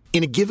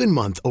 In a given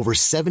month, over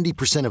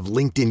 70% of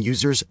LinkedIn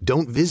users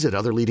don't visit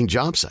other leading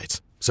job sites.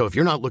 So if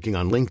you're not looking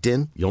on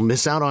LinkedIn, you'll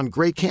miss out on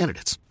great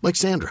candidates, like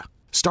Sandra.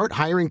 Start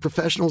hiring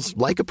professionals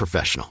like a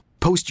professional.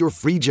 Post your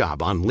free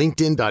job on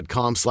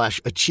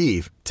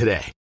linkedin.com/achieve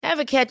today.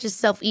 Ever catch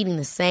yourself eating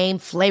the same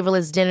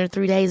flavorless dinner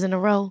 3 days in a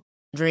row?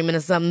 Dreaming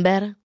of something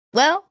better?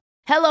 Well,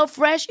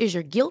 HelloFresh is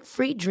your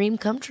guilt-free dream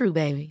come true,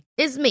 baby.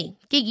 It's me,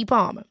 Keke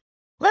Palmer.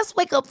 Let's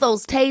wake up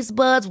those taste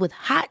buds with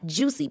hot,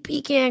 juicy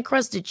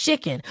pecan-crusted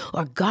chicken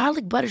or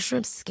garlic butter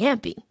shrimp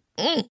scampi.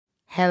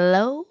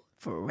 Hello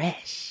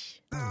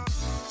Fresh.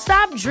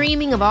 Stop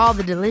dreaming of all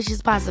the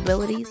delicious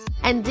possibilities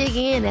and dig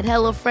in at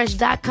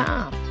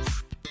HelloFresh.com.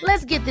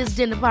 Let's get this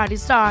dinner party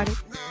started.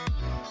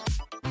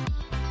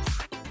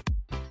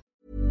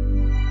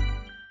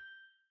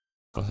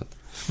 på något sätt.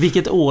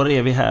 Vilket år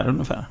är vi här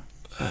ungefär?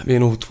 Vi är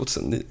nog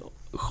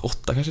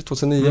 2008 kanske,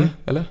 2009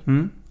 eller?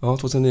 Ja,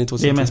 2009,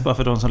 2010. Det är mest bara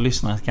för de som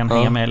lyssnar kan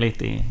hänga med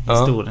lite i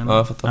historien. Ja,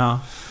 jag fattar. Ja.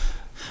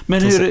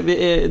 Men hur,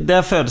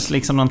 där föds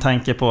liksom någon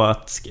tanke på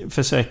att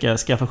försöka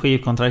skaffa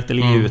skivkontrakt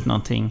eller ge ut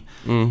någonting.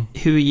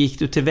 Hur gick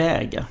du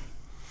tillväga?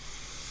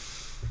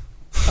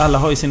 Alla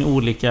har ju sina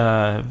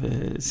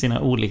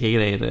olika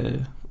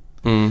grejer.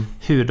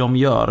 Hur de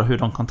gör och hur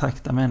de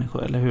kontaktar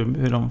människor. Eller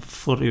hur de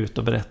får ut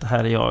och berätta,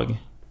 här är jag.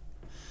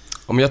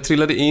 Om jag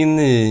trillade in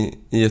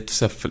i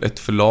ett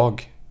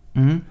förlag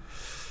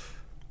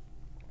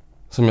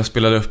som jag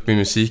spelade upp min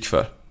musik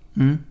för.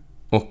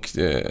 Och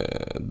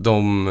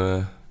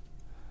de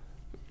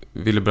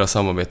ville börja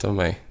samarbeta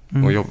med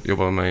mig och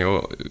jobba med mig.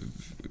 Och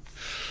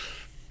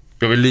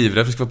jag var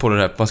livrädd för att skriva på det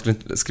där. Man skulle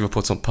inte skriva på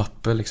ett sånt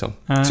papper liksom.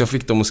 Så jag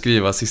fick dem att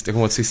skriva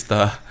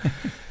sista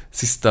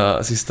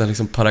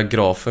liksom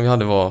paragrafen vi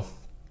hade var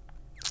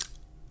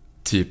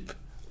typ: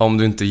 om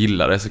du inte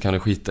gillar det så kan du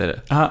skita i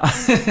det.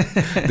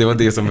 Det var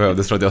det som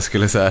behövdes för att jag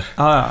skulle så här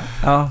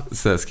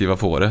skriva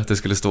på det. Det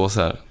skulle stå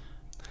så här: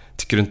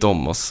 tycker du inte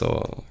om oss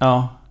så...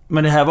 Ja,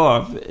 men det här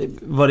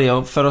var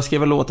det för att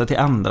skriva låtar till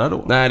andra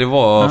då? Nej, det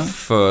var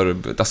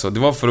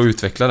för att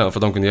utveckla den, för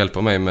att de kunde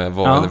hjälpa mig med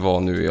vad det var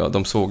nu. Ja,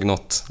 de såg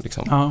något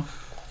liksom.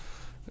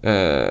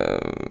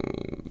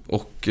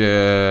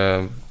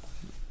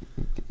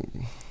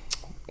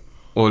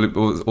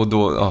 Och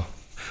då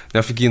när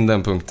jag fick in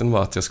den punkten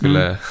var att jag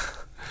skulle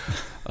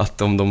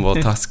att om de var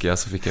taskiga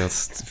så fick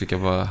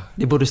jag bara...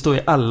 Det borde stå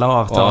i alla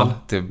avtal.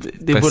 Ja,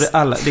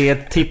 det är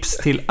ett tips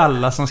till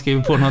alla som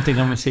skriver på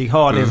någonting om musik.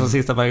 Ha det som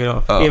sista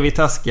paragraf. Är vi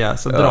taskiga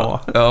så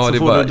dra. Ja, så det är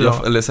bara,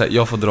 eller så här,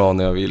 jag får dra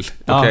när jag vill.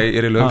 Okej,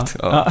 är det lugnt?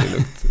 Ja,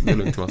 det är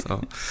lugnt.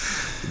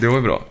 Det var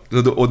ju bra.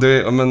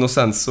 Och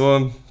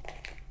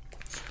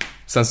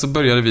sen så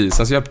började vi.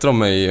 Sen så hjälpte de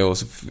mig och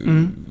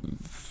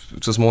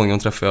så småningom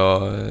träffade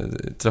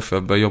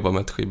jag började jobba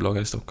med ett skivbolag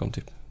här i Stockholm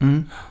typ.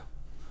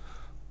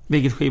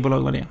 Vilket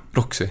skivbolag var det?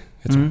 Roxy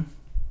heter det.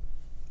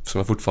 Som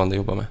jag fortfarande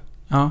jobbar med.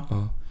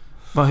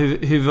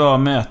 Hur var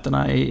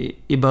mötena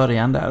i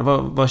början där?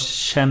 Vad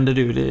kände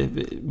du?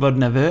 Var du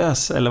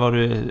nervös eller var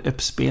du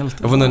uppspelt?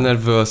 Jag var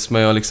nervös,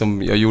 men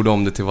jag gjorde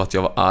om det till att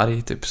jag var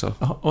arg typ så.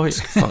 Oj.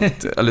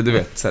 Eller du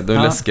vet, så här, de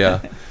läskiga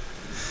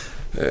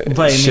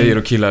tjejer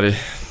och killar i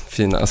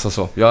fina, alltså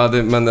så.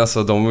 Men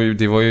alltså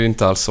det var ju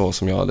inte alls så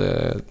som jag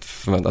hade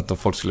förväntat att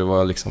folk skulle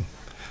vara liksom.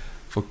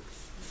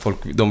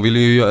 De ville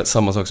ju göra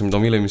samma sak som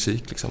de ville i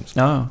musik liksom.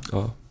 Ja.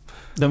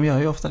 De gör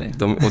ju ofta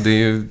det. Och det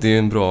är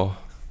en bra.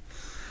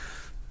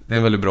 Det är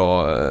en väldigt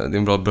bra. Det är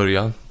en bra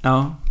början.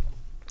 Ja.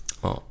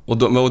 Och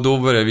då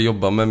började vi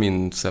jobba med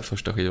min så här,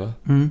 första skiva.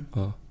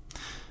 Ja.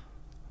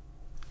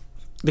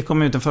 Det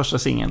kom ut en första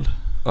singel.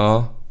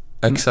 Ja,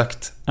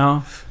 exakt.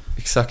 Ja.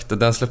 Exakt,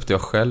 den släppte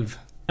jag själv.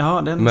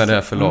 Ja, med det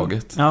här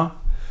förlaget. Ja.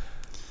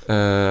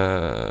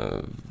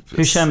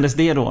 Hur kändes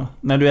det då?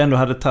 När du ändå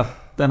hade tagit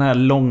den här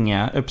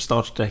långa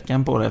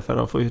uppstartsträckan på det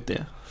för att få ut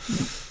det.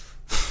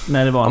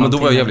 När det var men då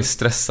var jag jävligt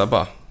stressad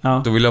bara.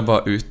 Ja. Då ville jag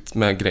bara ut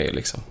med grejer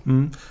liksom.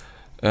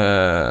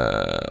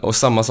 Och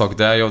samma sak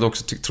där. Jag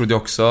trodde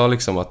också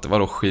liksom att det var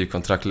då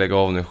skivkontrakt, lägga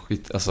av nu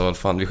skit. Alltså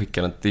fan, vi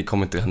skickar det. Det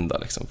kommer inte hända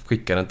liksom.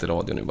 Skicka den till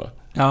radio nu bara.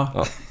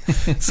 Ja.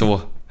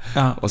 Så.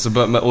 Ja.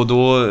 Och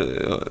då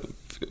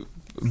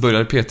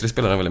började Petri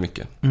spela den väldigt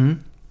mycket.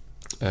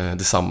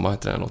 Detsamma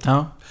heter den låten.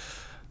 Ja.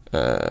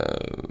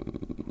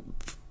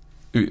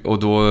 Och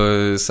då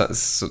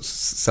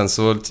sen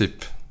så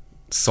typ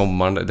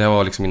sommaren, det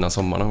var liksom innan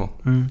sommaren någon gång.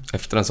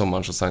 Efter den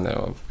sommaren så signade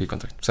jag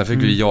skivkontrakt. Sen fick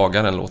vi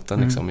jaga den låten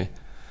liksom i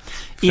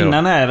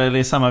innan här, eller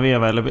i samma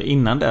veva eller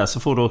innan där, så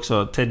får du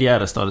också Ted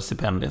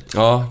Gärdestad-stipendiet.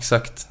 Ja,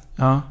 exakt.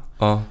 Ja.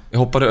 Jag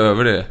hoppade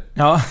över det.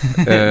 Ja,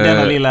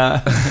 denna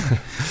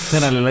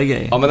lilla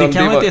grej. Ja, det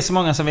kan inte så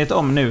många som vet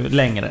om nu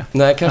längre.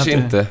 Nej, kanske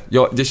inte.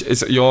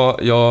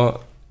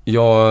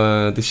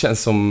 Det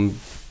känns som...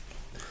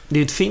 Det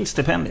är ett fint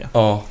stipendium.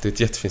 Ja, det är ett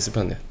jättefint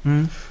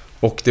stipendium.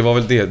 Och det var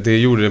väl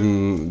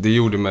det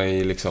gjorde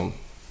mig liksom...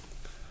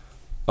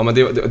 Ja, men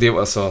det var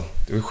alltså...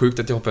 Det var sjukt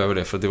att jag hoppade över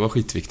det, för det var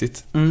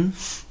skitviktigt.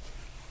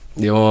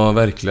 Det var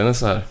verkligen en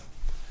så här...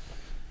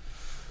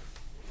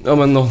 Ja,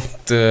 men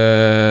något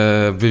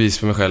bevis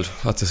för mig själv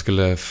att jag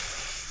skulle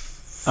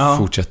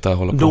fortsätta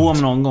hålla på. Då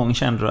om någon gång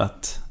kände du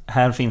att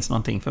här finns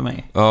någonting för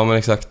mig. Ja, men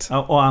exakt.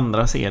 Ja, och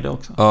andra ser det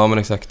också. Ja, men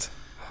exakt.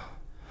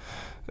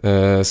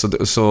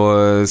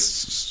 Så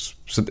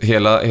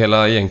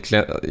hela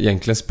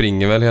egentligen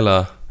springer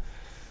väl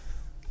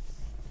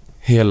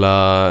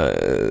hela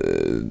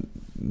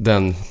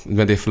den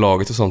med det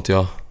förlaget och sånt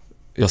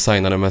jag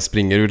signade med,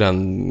 springer ur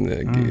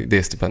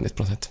det stipendiet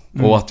på något sätt.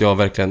 Och att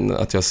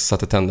jag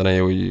satte tänderna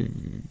i och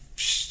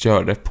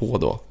körde på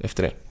då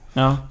efter det.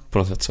 Ja. På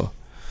något sätt så.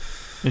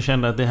 Du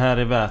kände att det här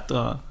är värt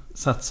att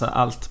satsa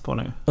allt på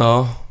nu.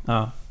 Ja.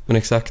 Men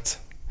exakt.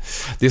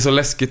 Det är så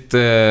läskigt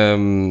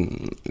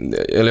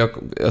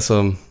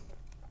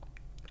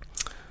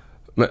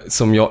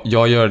som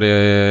jag gör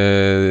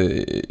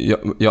det.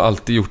 Jag har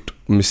alltid gjort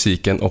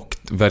musiken, och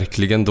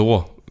verkligen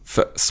då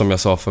som jag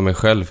sa för mig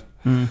själv.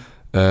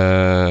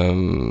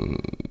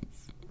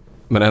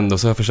 Men ändå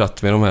så har jag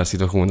försatt mig i de här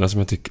situationerna som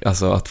jag tycker,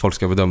 alltså att folk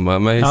ska bedöma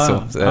mig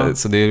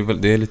så det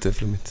är lite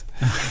flummigt.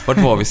 Vart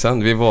var vi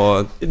sen? Vi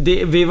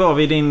var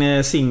vid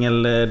din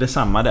singel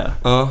Detsamma där.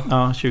 Ja.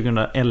 Ja,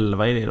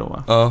 2011 är det då,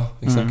 va? Ja,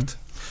 exakt.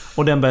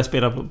 Och den börjar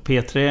spela på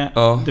P3.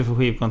 Ja. Du får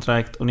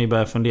skivkontrakt och ni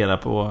börjar fundera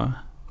på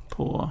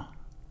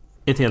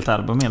ett helt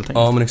album helt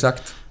enkelt. Ja, men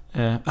exakt.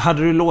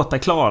 Hade du låtar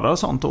klara och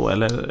sånt då?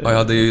 Eller? Ja, jag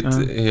hade ju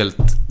ett helt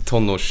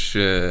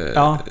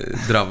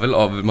tonårsdravel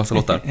av massa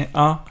låtar.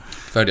 Ja.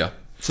 Färdiga.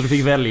 Så du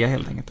fick välja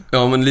helt enkelt?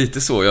 Ja, men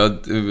lite så. Jag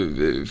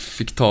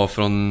fick ta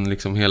från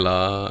liksom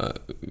hela...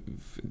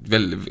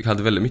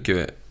 hade väldigt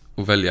mycket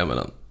att välja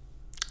mellan.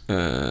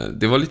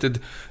 Det var lite...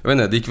 Jag vet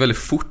inte, det gick väldigt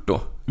fort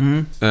då.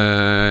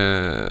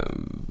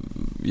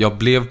 Jag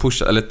blev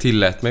pushad, eller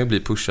tillät mig att bli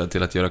pushad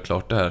till att göra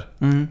klart det här.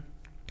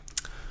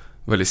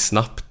 Väldigt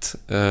snabbt.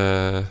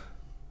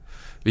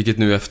 Vilket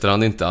nu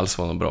efterhand inte alls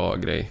var någon bra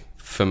grej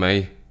för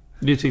mig.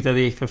 Du tyckte att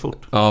det gick för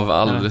fort? Ja,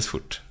 alldeles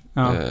fort.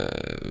 Ja.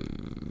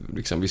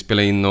 Liksom, vi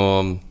spelade in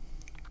och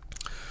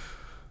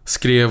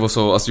skrev och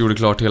så, alltså gjorde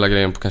klart hela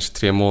grejen på kanske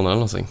 3 månader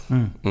eller någonting.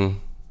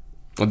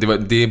 Och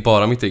det är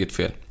bara mitt eget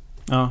fel.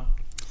 Ja.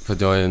 För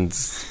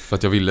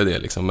att jag ville det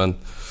liksom, men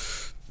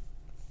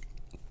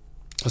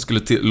jag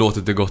skulle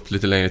låtit det gått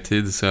lite längre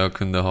tid så jag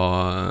kunde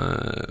ha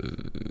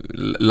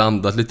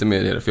landat lite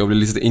mer i det. För jag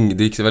blev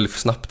det gick så väldigt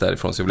snabbt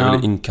därifrån, så jag blev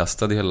väldigt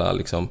inkastad i hela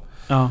liksom,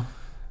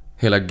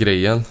 hela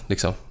grejen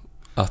liksom.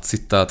 Att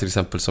sitta till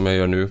exempel som jag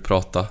gör nu,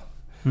 prata.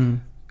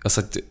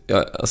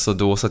 Alltså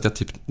då satt jag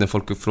typ, när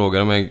folk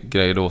frågade mig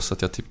grejer då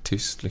satt jag typ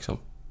tyst liksom.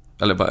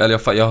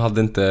 Eller jag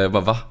hade inte,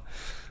 va?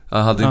 Jag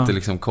hade inte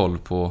liksom koll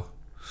på.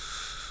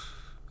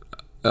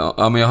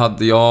 Ja, men jag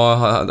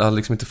hade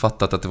liksom inte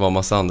fattat att det var en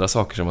massa andra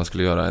saker som man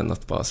skulle göra än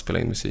att bara spela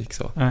in musik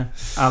så.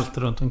 Allt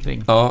runt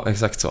omkring. Ja,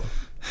 exakt så.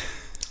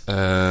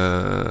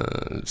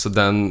 Så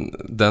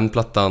den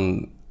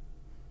plattan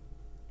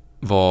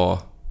var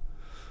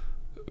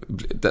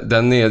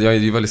jag är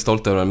ju väldigt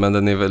stolt över den, men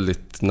den är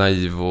väldigt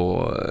naiv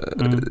och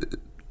det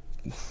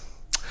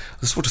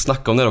är svårt att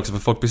snacka om det också, för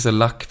folk blir så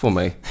lack på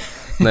mig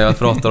när jag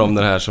pratar om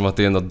det här som att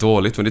det är något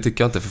dåligt, men det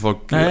tycker jag inte, för folk.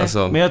 Nej,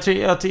 alltså... men jag tror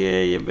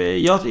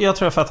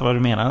jag fattar vad du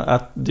menar,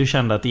 att du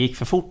kände att det gick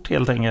för fort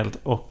helt enkelt,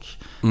 och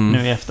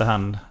nu i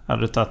efterhand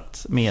hade du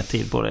tagit mer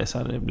tid på det, så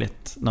hade det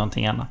blivit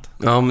någonting annat.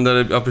 Ja,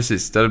 men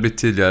precis, det hade blivit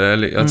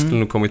tydligare. Jag skulle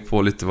nog kommit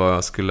på lite vad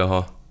jag skulle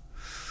ha,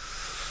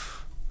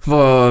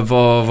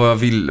 vad jag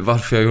vill,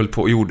 varför jag höll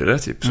på och gjorde det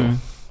typ så.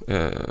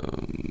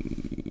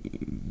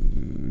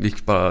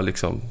 Gick bara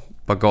liksom,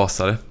 bara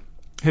gasade.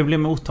 Hur blev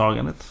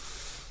mottagandet?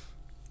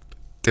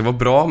 Det var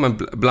bra,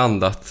 men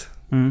blandat.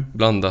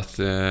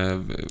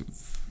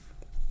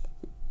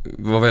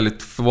 Var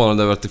väldigt förvånad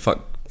över att det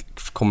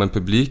kom en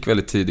publik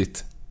väldigt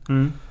tidigt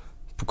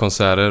på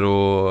konserter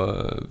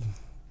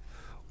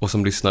och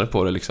som lyssnade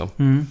på det liksom.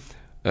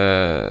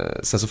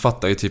 Sen så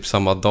fattade jag typ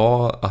samma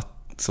dag att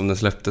som den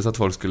släpptes att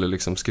folk skulle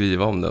liksom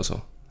skriva om det och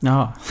så.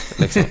 Ja.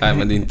 Liksom. Nej,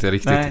 men det är inte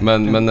riktigt. Nej.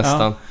 Men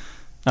nästan.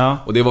 Ja.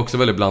 Och det var också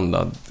väldigt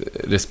blandad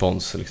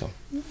respons liksom.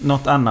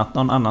 Något annat,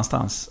 någon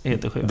annanstans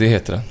heter skivan. Det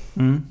heter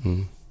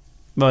den.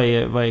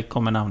 Vad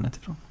kommer namnet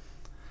ifrån?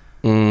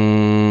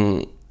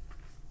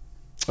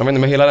 Jag vet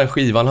inte, men hela den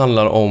skivan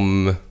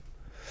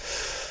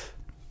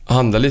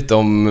handlar lite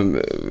om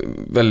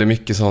väldigt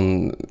mycket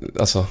sån,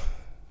 alltså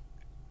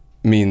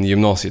min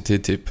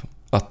gymnasietid typ.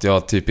 Att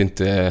jag typ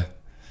inte,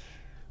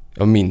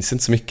 jag minns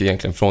inte så mycket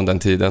egentligen från den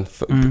tiden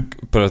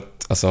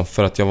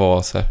för att jag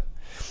var så här.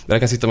 Jag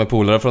kan sitta med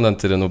polare från den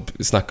tiden och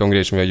snacka om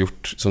grejer som jag har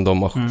gjort, som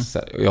de har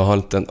jag har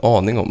inte en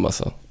aning om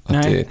alltså.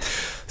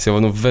 Så jag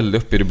var nog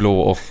väldigt uppe i det blå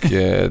och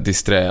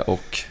disträ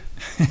och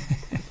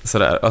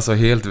sådär, alltså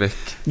helt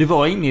väck. Du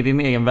var inne i din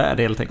egen värld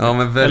helt enkelt. Ja,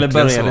 men verkligen. Eller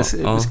började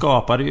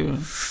skapade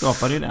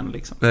ju den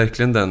liksom.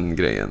 Verkligen den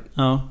grejen.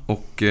 Ja.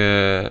 Och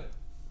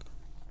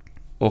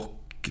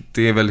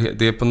det är väl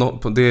det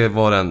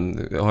var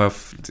den, har jag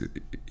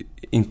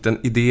inte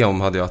en idé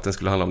om, hade jag, att den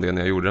skulle handla om det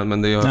när jag gjorde den,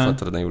 men det jag har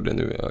fattat att den gjorde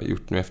nu, jag har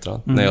gjort nu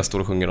efterhand när jag står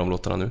och sjunger de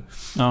låtarna nu.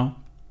 Ja.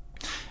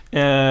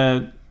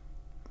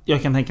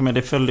 Jag kan tänka mig,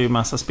 det följde ju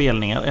massa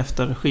spelningar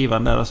efter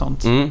skivan där och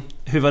sånt.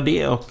 Hur var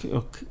det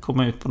och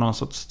komma ut på någon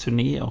sorts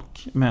turné och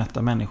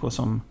möta människor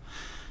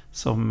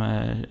som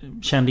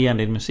kände igen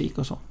din musik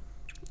och så?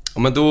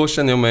 Ja, men då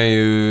kände jag mig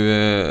ju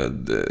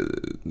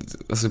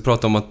alltså jag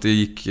pratade om att det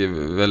gick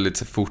väldigt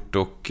fort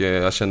och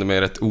jag kände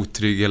mig rätt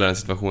otrygg i hela den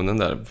situationen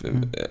där.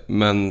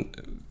 Men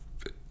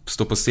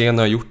stå på scen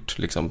har jag gjort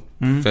liksom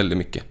väldigt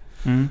mycket.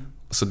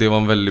 Så det var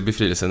en väldig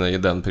befrielse när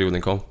den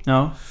perioden kom.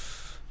 Ja.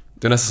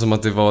 Det är nästan som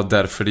att det var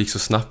därför det gick så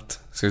snabbt.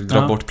 Så jag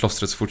dra bort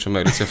plåstret så fort som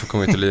möjligt så jag får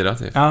komma ut och lira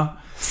typ. Ja.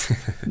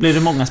 Blev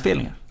det många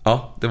spelningar?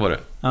 Ja, det var det.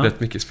 Rätt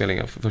mycket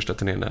spelningar för första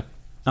turnén där.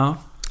 Ja.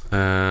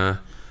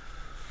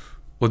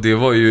 Och det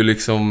var ju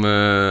liksom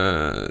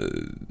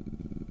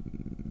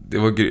det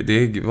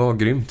var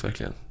grymt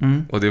verkligen.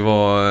 Och det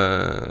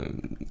var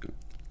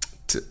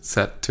så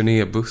här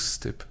turnébuss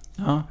typ.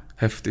 Ja.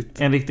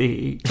 Häftigt. En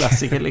riktig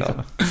klassiker liksom.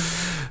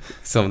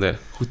 Som det.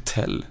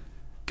 Hotell.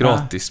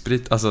 gratis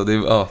sprit. Alltså det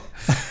var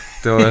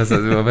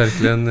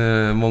verkligen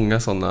många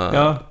sådana.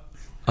 Ja.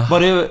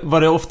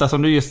 Var det ofta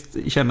som du just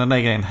kände den där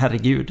grejen,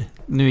 herregud,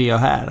 nu är jag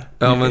här.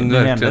 Ja, men nu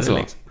verkligen så.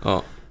 Liksom.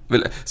 Ja.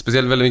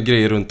 Speciellt väldigt mycket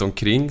grejer runt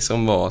omkring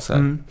som var så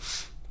här.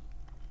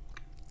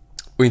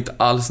 Och inte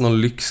alls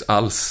någon lyx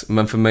alls.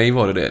 Men för mig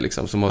var det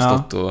liksom. Som har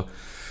stått och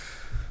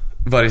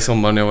varje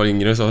sommar när jag var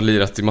yngre så har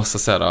lirat i massa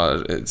så här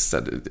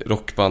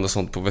rockband och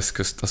sånt på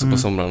västkust. Alltså på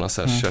somrarna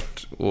så här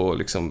kört. Och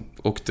liksom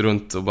åkt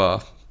runt och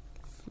bara,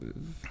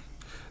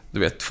 du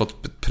vet,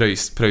 fått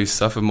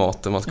pröjsa för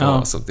maten man ska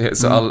ha.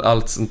 Så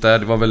allt sånt där,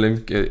 det var väldigt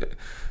mycket.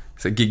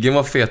 Så giggen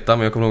var feta,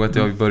 men jag kommer ihåg att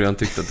jag i början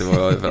tyckte att det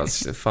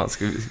var fan,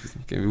 ska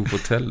vi bo på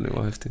hotell nu?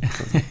 Vad häftigt.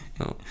 Alltså,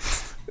 ja.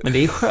 Men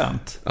det är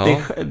skönt.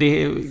 Ja.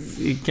 Det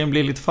kan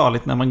bli lite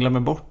farligt när man glömmer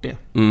bort det.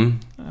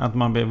 Att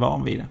man blir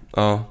van vid det.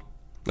 Ja.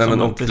 Nej,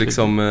 men och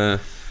liksom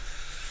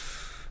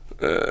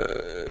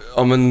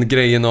ja, men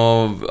grejen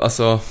av,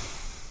 alltså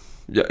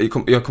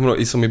jag kommer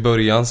ihåg, som i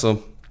början så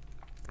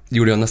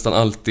gjorde jag nästan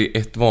alltid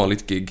ett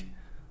vanligt gig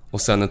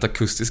och sen ett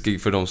akustiskt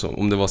gig för de som,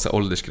 om det var så här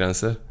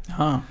åldersgränser.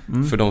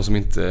 För de som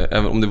inte,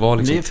 även om det var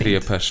liksom det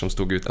 3 pers som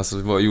stod ut, alltså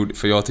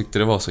för jag tyckte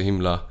det var så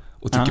himla,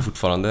 och tycker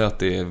fortfarande att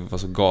det var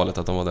så galet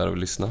att de var där och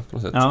lyssnade på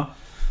något sätt. Ja.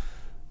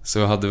 Så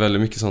jag hade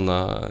väldigt mycket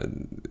såna,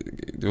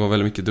 det var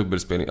väldigt mycket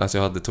dubbelspelning. Alltså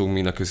jag tog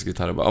mina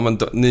akustikgitarrer och bara, ja men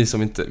ni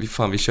som inte,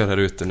 vi kör här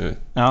ute nu.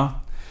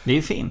 Ja, det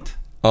är fint.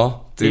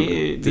 Ja, det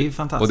är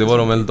fantastiskt. Och det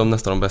var de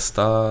nästan de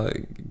bästa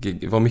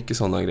gig. Det var mycket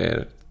sådana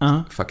grejer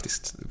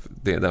faktiskt.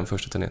 Det är den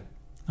första turnén.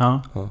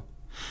 Ja.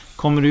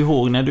 Kommer du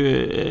ihåg när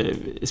du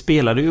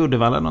spelade i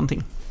Uddevalla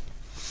någonting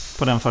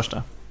på den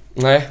första?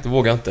 Nej, det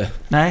vågar jag inte.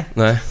 Nej.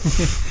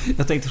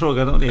 Jag tänkte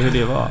fråga om det, hur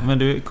det var, men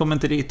du kom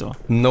inte dit då?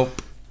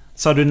 Nope.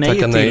 Sa du nej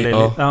till det?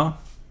 Ja.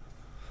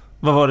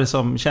 Vad var det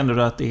som, kände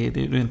du att det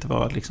inte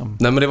var liksom?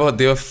 Nej, men det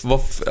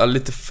var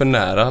lite för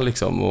nära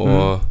liksom,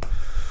 och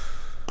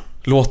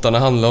låtarna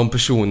handlar om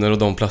personer och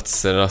de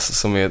platser, alltså,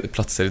 som är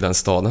platser i den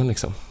staden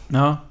liksom.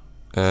 Ja.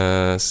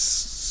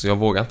 Så jag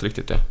vågar inte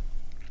riktigt det.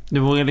 Du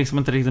vågar liksom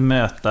inte riktigt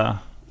möta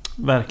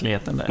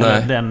verkligheten där,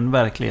 eller den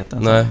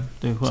verkligheten. Nej.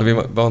 Som du så vi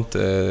var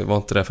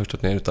inte där första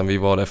turnén, utan vi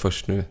var där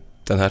först nu,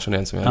 den här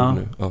turnén som jag gjorde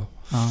nu. Ja.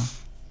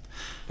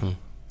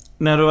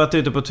 När du har varit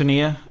ute på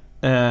turné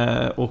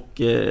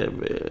och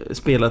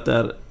spelat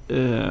där,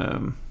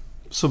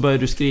 så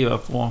började du skriva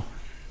på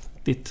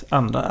ditt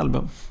andra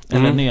album,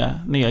 eller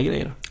nya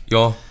grejer.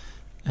 Ja.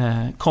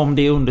 Kom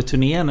det under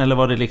turnén, eller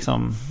var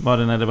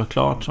det när det var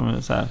klart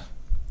som så här?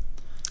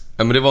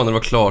 Ja, men det var när det var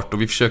klart,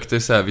 och vi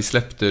försökte så här, vi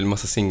släppte en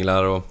massa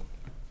singlar och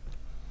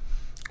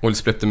vi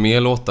släppte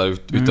mer låtar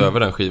utöver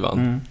den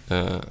skivan.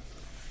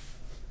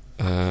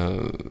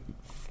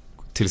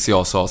 Tills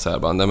jag sa så här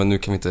bara, nej men nu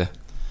kan vi inte,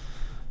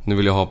 nu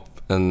vill jag ha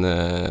en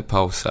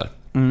paus här.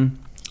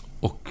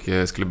 Och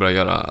skulle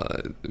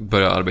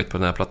börja arbeta på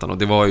den här plattan. Och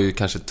det var ju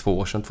kanske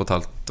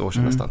 2,5 år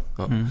sedan nästan.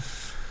 Ja.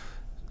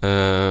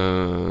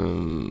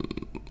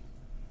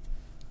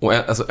 Och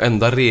alltså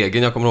enda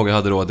regeln jag kommer ihåg jag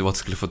hade då, det var att det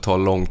skulle få ta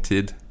lång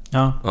tid.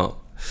 Ja.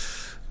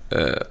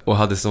 Och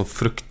hade sån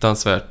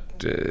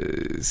fruktansvärt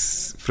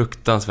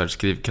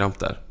skrivkramp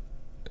där.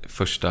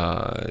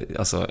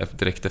 Alltså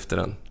direkt efter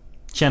den.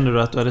 Kände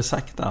du att du hade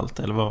sagt allt,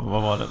 eller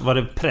vad var det? Var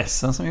det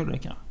pressen som gjorde det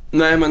kanske?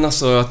 Nej, men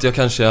alltså att jag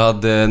kanske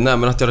hade, att jag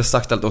hade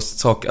sagt allt,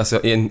 och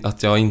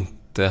att jag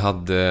inte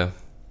hade,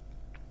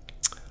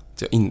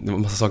 det var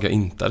en massa saker jag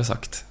inte hade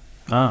sagt.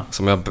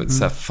 Som jag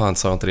så här, fan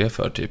sa jag inte det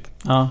för typ.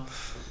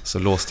 Så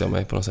låste jag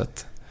mig på något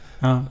sätt.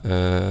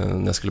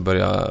 När jag skulle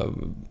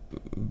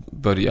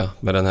börja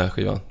med den här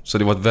skivan. Så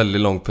det var ett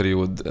väldigt lång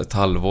period, ett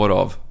halvår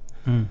av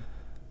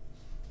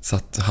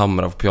satt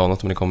hamra på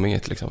pianot, men det kom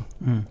inget liksom.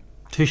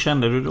 Hur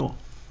kände du då?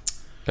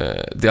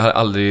 Det har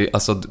aldrig,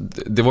 alltså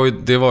det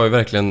var ju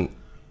verkligen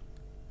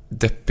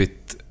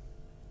deppigt.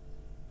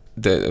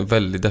 Det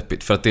väldigt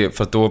deppigt för att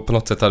då på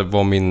något sätt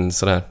var min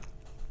sådär,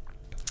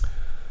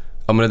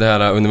 ja men det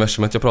här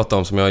universumet jag pratade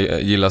om som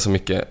jag gillar så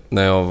mycket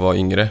när jag var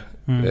yngre,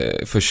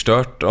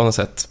 förstört av något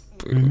sätt.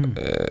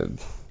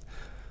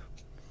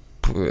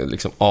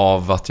 Liksom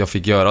av att jag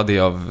fick göra det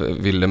jag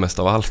ville mest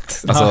av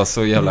allt. Alltså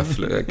så jävla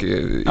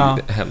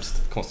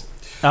hemskt,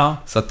 konstigt. Ja.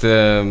 Så att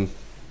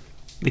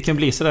det kan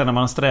bli så där när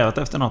man har strävat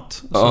efter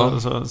något.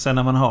 Så sen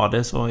när man har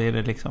det så är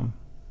det liksom.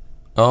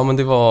 Ja, men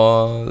det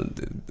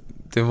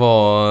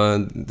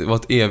var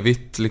ett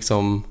evigt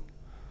liksom.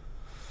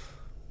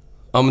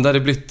 Ja, men det hade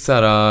blivit så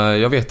här,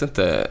 jag vet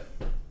inte.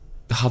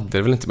 Det hade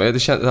det väl inte, men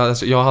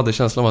jag hade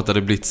känslan av att det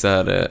hade blivit så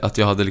här, att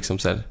jag hade liksom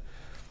så här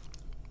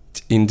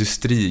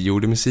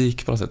industrigjord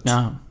musik på något sätt.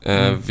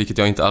 Vilket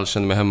jag inte alls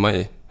kände mig hemma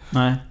i.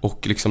 Nej.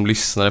 Och liksom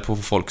lyssnade på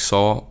vad folk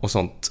sa och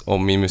sånt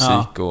om min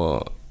musik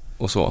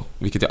och så,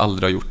 vilket jag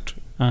aldrig har gjort.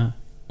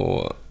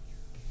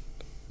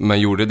 Men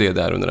gjorde det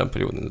där under den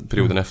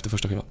perioden efter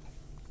första skivan.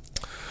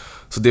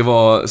 Så det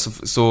var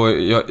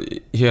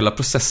hela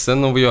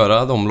processen av att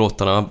göra de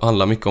låtarna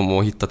handlar mycket om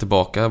att hitta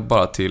tillbaka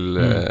bara till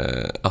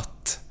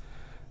att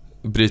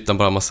bryta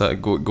bara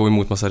gå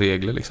emot massa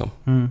regler liksom.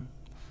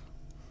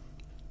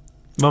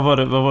 Vad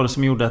var det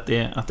som gjorde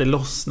att det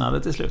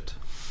lossnade till slut?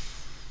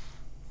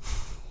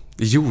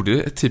 Det gjorde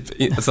det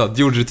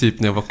typ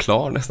när jag var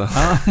klar nästan.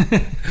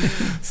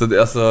 Så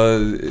det, alltså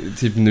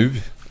typ nu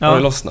har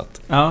det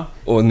lossnat. Ja.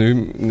 Och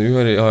nu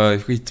har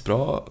jag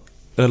skitbra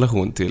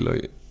relation till och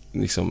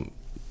liksom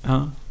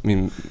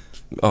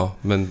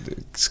men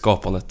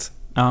skapandet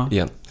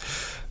igen.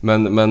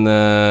 Men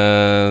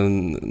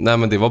nej,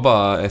 men det var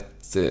bara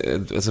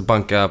alltså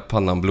banka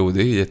pannan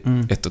blodig i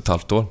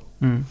 1,5 år.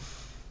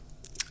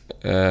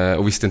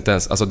 Och visste inte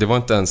ens, alltså det var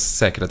inte ens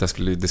säkert att det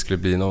skulle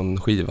bli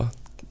någon skiva.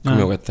 Kommer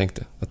jag ihåg att jag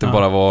tänkte. Att det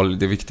bara var,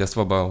 det viktigaste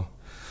var bara att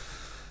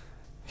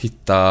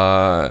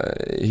hitta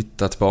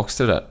tillbaks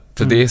till det där.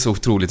 För det är så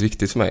otroligt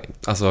viktigt för mig.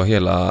 Alltså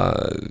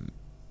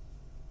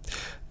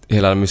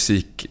hela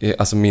musik,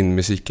 alltså min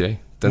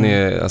musikgrej. Den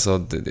är,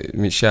 alltså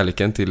min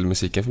kärleken till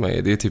musiken för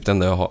mig, det är typ den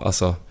där jag har,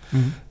 alltså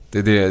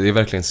det är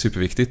verkligen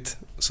superviktigt.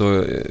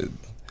 Så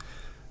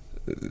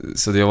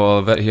det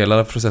var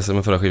hela processen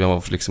med förra skivan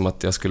var liksom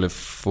att jag skulle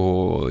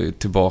få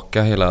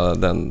tillbaka hela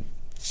den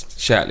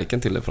kärleken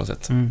till det på något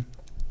sätt.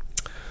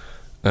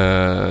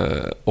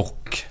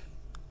 Och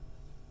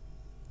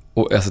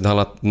alltså det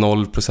handlar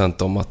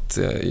 0% om att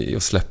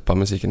släppa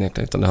musiken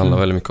egentligen, utan det handlar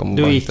väldigt mycket om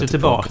du gick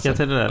tillbaka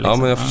till det där liksom. Ja,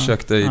 men jag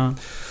försökte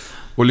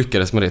och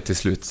lyckades med det till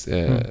slut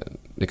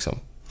liksom.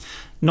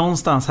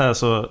 Någonstans här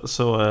så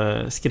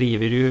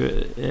skriver du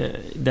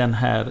den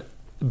här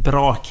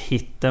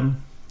brakhitten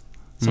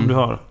som du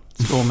har,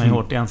 slår mig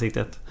hårt i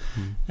ansiktet.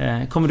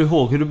 Kommer du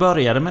ihåg hur du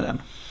började med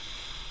den?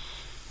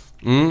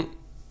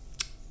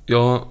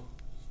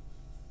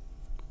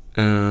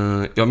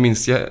 Jag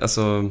minns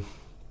jag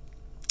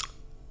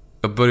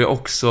började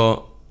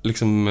också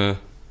liksom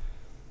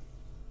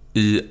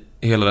i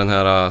hela den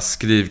här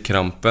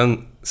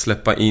skrivkrampen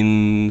släppa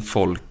in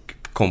folk,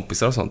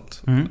 kompisar och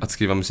sånt att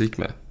skriva musik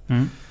med.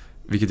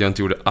 Vilket jag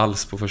inte gjorde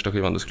alls på första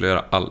skivan. Då skulle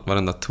jag göra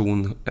varenda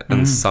ton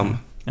ensam.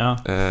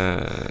 Det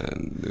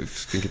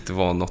fick inte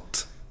vara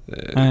något.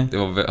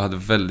 Jag hade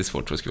väldigt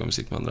svårt för att skriva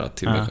musik med andra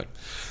till mig själv.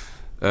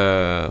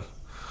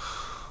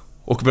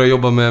 Och började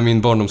jobba med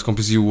min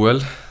barndomskompis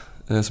Joel,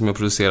 som jag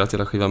producerat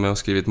hela skivan med och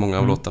skrivit många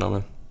av låtarna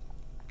med.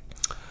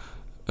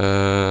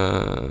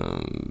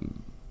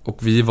 Och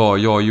vi var,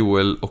 jag,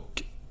 Joel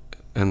och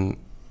en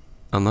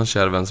annan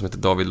kär vän som heter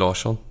David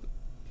Larsson,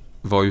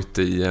 var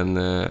ute i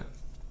en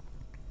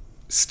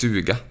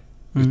stuga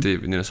ute i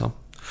Nynäshamn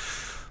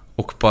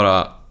och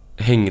bara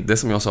hängde,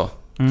 som jag sa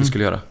du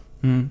skulle göra.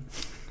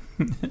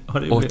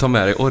 Och ta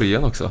med dig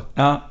orgeln också.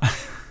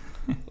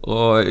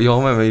 Och jag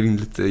har med mig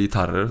lite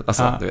gitarrer,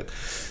 alltså, du vet.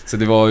 Så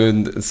det var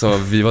ju så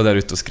vi var där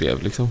ute och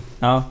skrev liksom.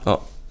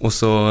 Och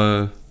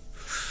så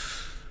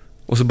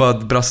bara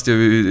brast vi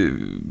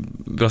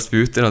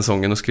ut i den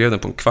sången och skrev den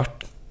på en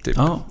kvart typ.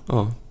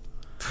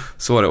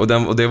 Så var det. Och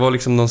det var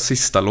liksom någon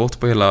sista låt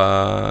på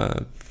hela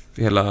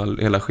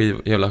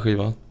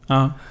skivan.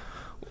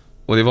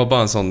 Och det var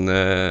bara en sån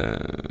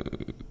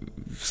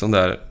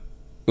där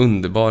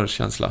underbar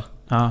känsla.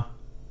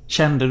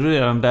 Kände du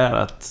redan där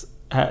att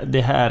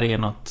det här är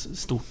något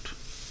stort?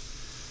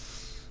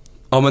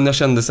 Ja, men jag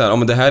kände så här,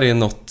 men det här är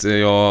något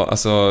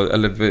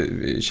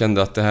eller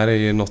kände att det här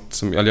är något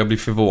som, jag blir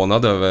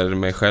förvånad över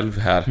mig själv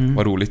här.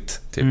 Vad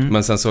roligt typ.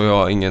 Men sen så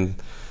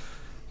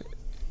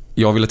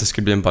jag ville att det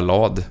skulle bli en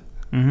ballad.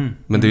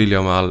 Men det vill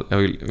jag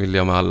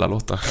med alla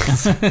låtar.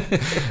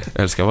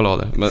 Jag älskar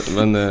ballader.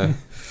 Men det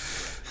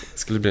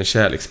skulle bli en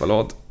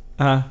kärleksballad.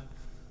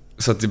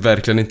 Så att det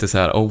verkligen inte så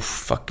här,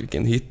 fuck,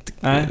 vilken hit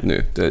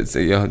nu.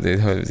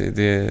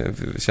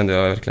 Det kände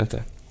jag verkligen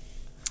inte.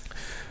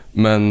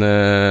 Men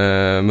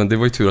det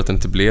var ju tur att det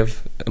inte blev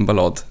en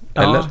ballad.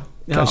 Eller?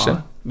 Kanske.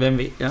 Vem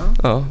vet?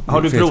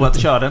 Har du provat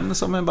att köra den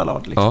som en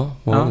ballad? Liksom? Ja,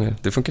 många gånger.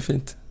 Det funkar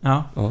fint.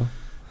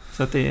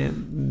 Så att det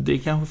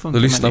kanske funkar.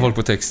 Då lyssnar folk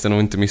på texten och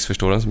inte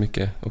missförstår den så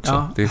mycket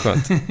också. Det är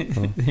skönt.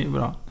 Det är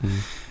bra.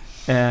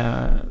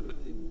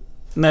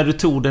 När du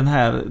tog den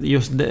här,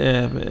 just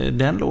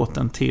den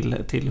låten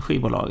till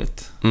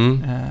skivbolaget,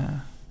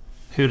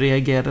 hur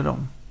reagerade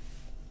de?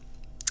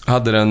 Jag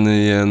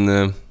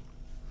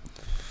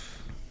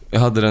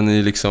hade den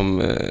i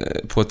liksom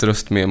på ett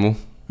röstmemo,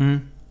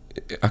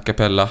 a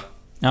cappella,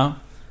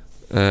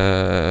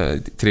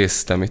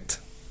 3-stämmigt.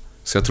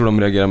 Så jag tror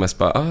de reagerar mest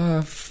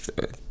bara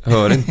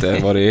hör inte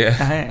vad det är.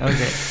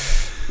 Okay.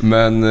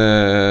 Men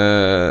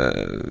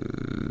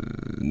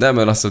nej,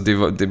 men alltså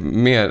det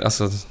mer,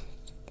 alltså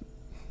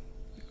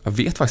jag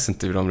vet faktiskt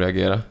inte hur de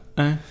reagerar.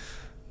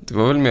 Det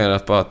var väl mer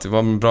att det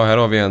var bra, här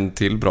har vi en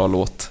till bra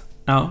låt.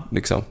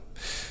 Liksom.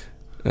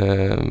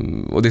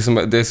 Och det som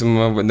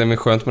är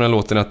skönt med den här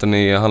låten är att den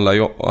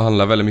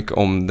handlar väldigt mycket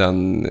om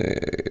den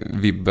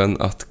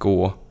vibben att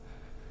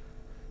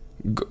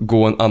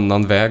gå en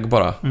annan väg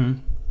bara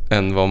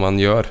än vad man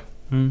gör.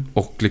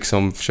 Och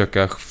liksom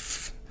försöka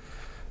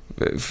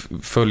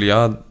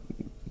följa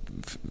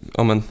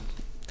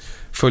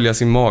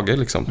sin mage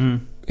liksom.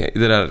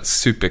 Det där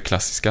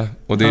superklassiska.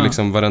 Och det är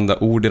liksom varenda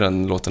ord i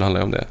den låten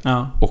handlar om det.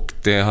 Och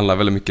det handlar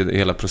väldigt mycket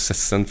hela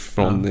processen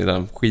från i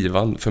den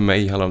skivan. För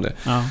mig handlar om det.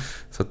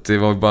 Så att det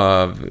var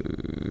bara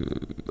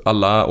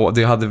alla, och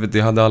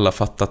det hade alla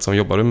fattat som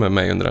jobbade med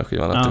mig under den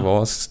skivan, att det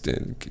var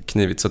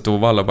knivigt. Så att då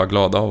var alla bara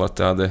glada av att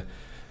det hade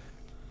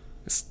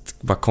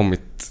bara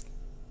kommit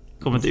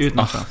ut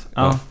någonstans.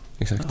 Ja,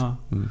 exakt. Ja.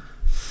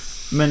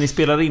 Men ni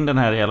spelar in den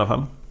här i alla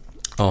fall?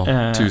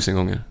 Ja, 1000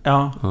 gånger.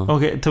 Ja.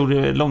 Okej. Tog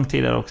det lång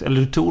tid där också?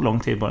 Eller du tog lång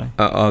tid på det?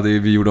 Ja,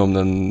 vi gjorde om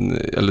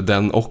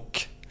den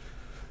och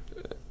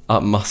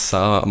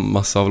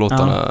massa av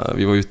låtarna.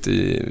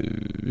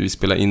 Vi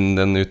spelade in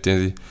den ute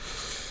i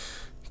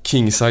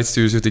Kingside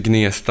Studios ute i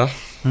Gnesta.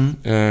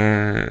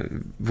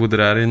 Bodde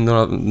där i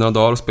några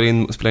dagar och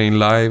spelade in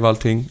live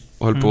allting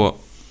och höll på,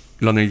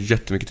 la ner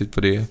jättemycket tid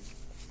på det.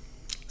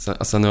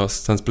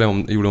 Sen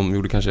spelade jag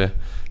gjorde kanske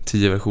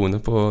 10 versioner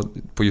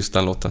på just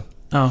den låten.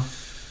 Ja.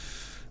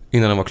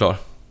 Innan den var klar.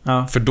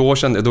 Ja. För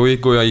då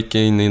gick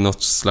jag in i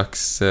något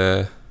slags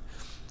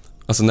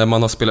alltså när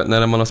man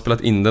har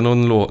spelat in den och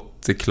en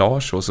låt är klar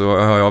så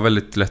har jag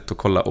väldigt lätt att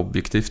kolla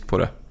objektivt på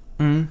det.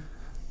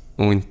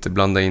 Och inte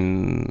blanda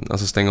in,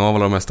 alltså stänga av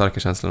alla de här starka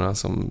känslorna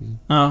som...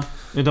 Ja,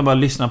 utan bara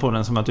lyssna på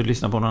den som att du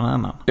lyssnar på någon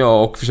annan.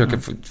 Ja, och försöka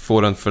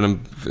få den för den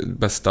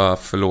bästa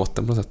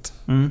förlåten på något sätt.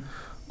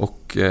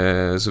 Och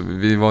så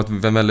vi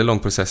var en väldigt lång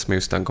process med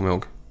just den, kommer jag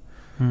ihåg.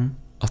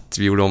 Att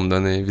vi gjorde om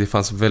den det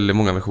fanns väldigt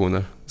många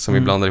versioner som vi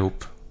blandade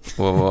ihop.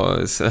 Och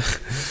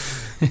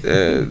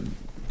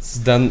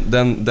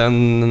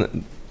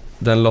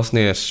den lades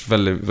ner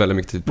väldigt, väldigt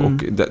mycket tid på.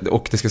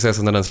 Och det ska sägas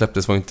att när den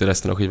släpptes var inte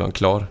resten av skivan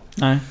klar.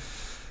 Nej.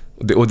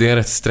 Och det är en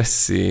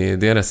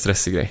rätt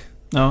stressig grej.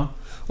 Ja.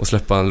 Och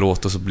släppa en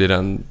låt och så blir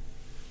den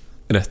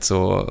rätt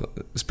så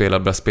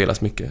börjar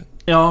spelas mycket.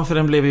 Ja, för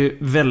den blev ju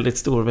väldigt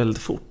stor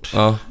väldigt fort.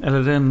 Ja.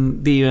 Eller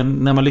det är ju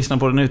när man lyssnar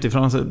på den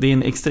utifrån så det är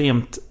en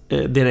extremt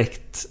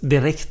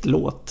direkt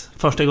låt.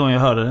 Första gången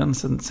jag hörde den,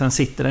 sen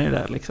sitter den ju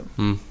där liksom.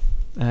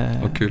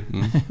 Vad kul.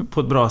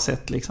 På ett bra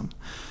sätt liksom.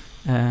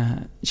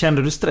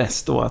 Kände du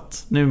stress då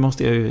att nu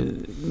måste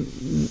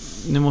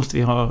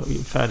vi ha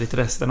färdigt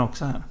resten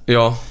också här?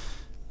 Ja,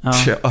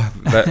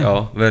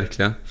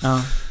 verkligen.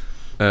 Ja.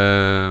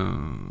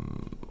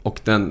 Och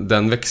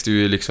den växte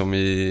ju liksom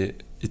i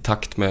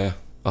takt med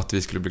att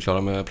vi skulle bli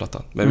klara med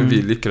plattan. Men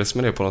vi lyckades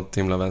med det på något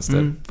himla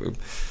vänster.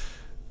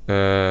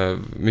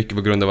 Mycket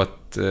på grund av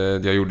att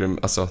jag gjorde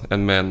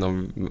en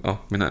av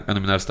mina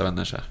närmsta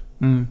vänner så här.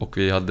 Och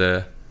vi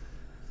hade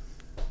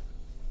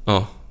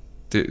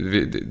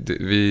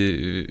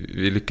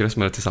vi lyckades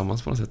med det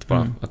tillsammans på något sätt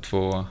bara att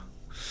få.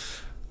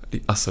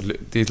 Alltså,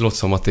 det låter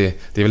som att det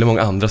är väldigt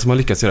många andra som har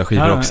lyckats göra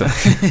skivor också.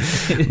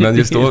 Men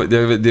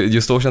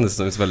just då kändes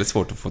det väldigt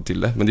svårt att få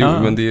till det.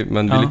 Men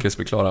vi lyckades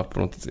bli klara på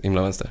något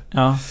himla vänster.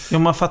 Ja,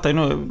 man fattar ju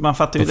den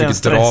stress. Jag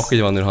fick dra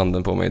skivan ur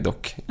handen på mig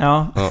dock.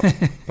 Ja.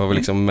 Jag var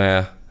liksom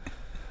med.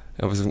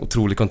 Jag var så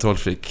otrolig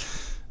kontrollfreak.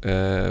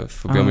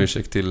 Får be om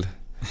ursäkt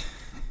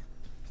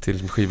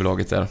till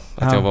skivbolaget där.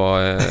 Att jag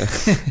var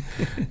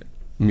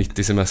mitt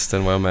i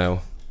semestern var jag med och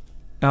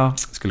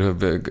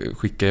skulle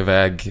skicka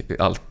iväg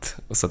allt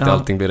så att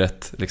allting blir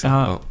rätt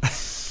liksom.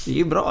 Det är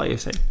ju bra i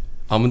sig.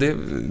 Ja, men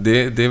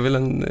det är väl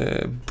en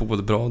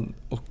både bra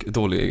och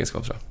dålig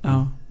egenskap, tror jag.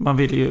 Ja, man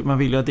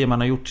vill ju att det man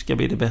har gjort ska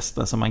bli det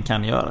bästa som man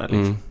kan göra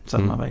liksom, så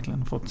att man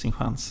verkligen fått sin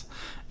chans.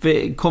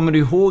 Kommer du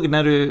ihåg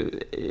när du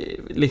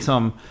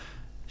liksom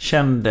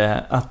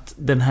kände att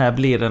den här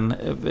blir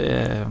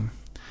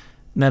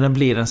när den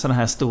blir en sån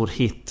här stor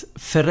hit,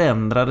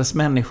 förändrades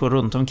människor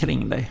runt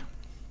omkring dig?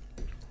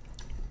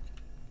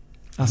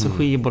 Alltså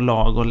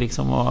skivbolag och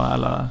liksom och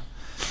alla.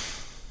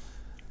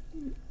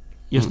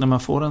 Just när man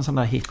får en sån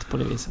där hit på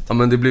det viset. Ja,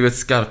 men det blir ett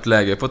skarpt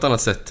läge på ett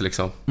annat sätt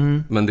liksom.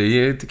 Men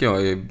det tycker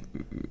jag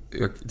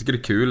tycker det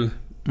är kul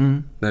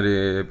när det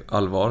är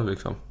allvar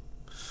liksom.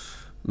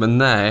 Men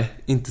nej,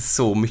 inte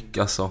så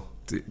mycket alltså.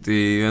 Det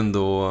är ju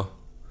ändå.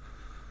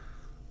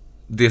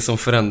 Det som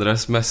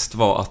förändrades mest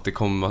var att det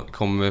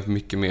kom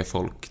mycket mer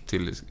folk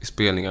till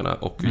spelningarna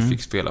och vi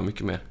fick spela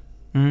mycket mer.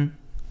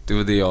 Det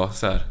var det jag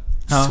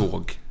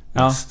såg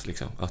mest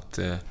liksom,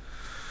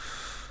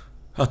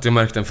 att jag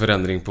märkte en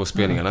förändring på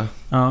spelningarna.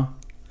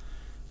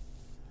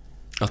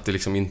 Att det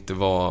liksom inte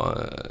var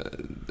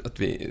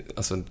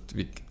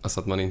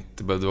att man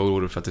inte behövde vara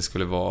orolig för att det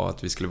skulle vara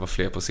att vi skulle vara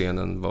fler på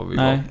scenen vad vi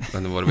var,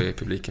 men det var vi i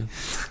publiken.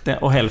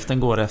 Och hälften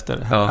går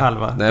efter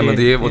halva. Nej, men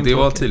det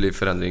var en tydlig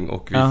förändring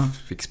och vi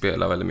fick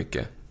spela väldigt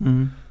mycket.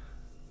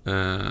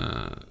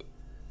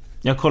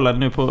 Jag kollade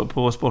nu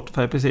på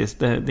Spotify precis.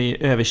 Det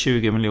är över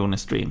 20 miljoner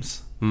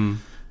streams.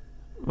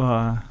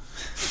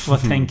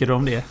 Vad tänker du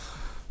om det?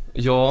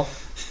 Ja,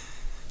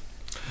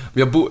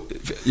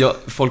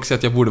 folk säger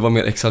att jag borde vara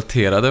mer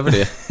exalterad över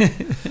det.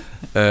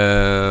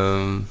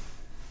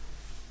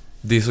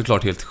 Det är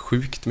såklart helt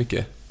sjukt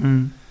mycket.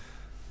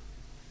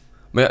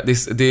 Men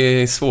det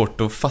är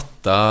svårt att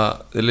fatta.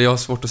 Eller jag har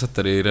svårt att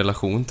sätta det i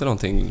relation till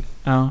någonting.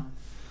 Ja.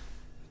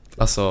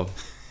 Alltså,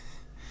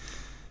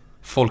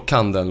 folk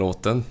kan den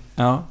låten.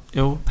 Ja,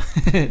 jo,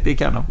 det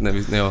kan de.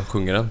 När jag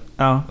sjunger den.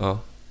 Ja.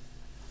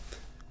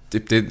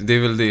 Typ det är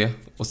väl det.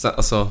 Och sen,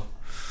 alltså.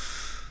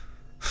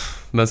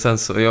 Men sen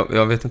så,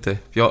 jag vet inte.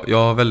 Jag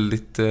har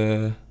väldigt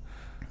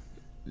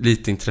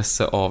lite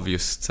intresse av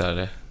just så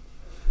här,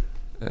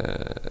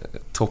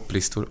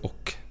 topplistor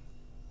och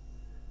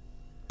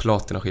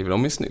platinaskivor.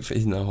 De är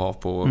fina att ha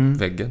på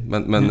väggen.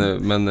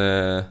 Men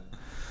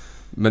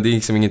det är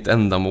liksom inget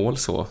ändamål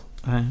så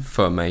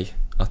för mig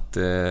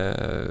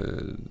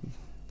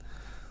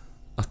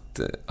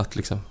att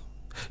liksom...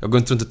 Jag går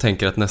inte runt och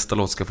tänker att nästa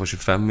låt ska få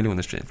 25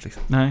 miljoner streams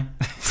liksom. Nej,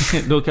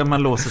 då kan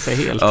man låsa sig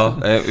helt. Ja,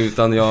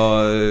 utan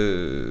jag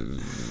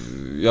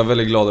är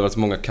väldigt glad över att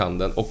många kan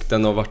den. Och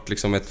den har varit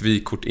liksom ett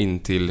vykort in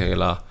till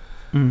hela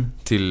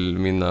till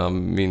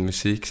min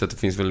musik. Så att det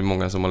finns väldigt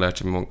många som har lärt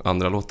sig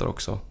andra låtar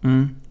också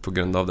på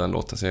grund av den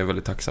låten. Så jag är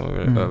väldigt tacksam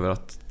över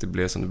att det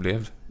blev som det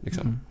blev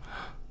liksom.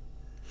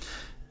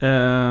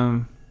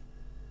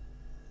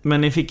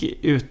 Men ni fick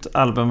ut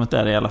albumet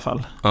där i alla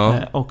fall.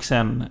 Och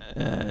sen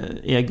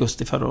i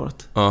augusti förra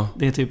året.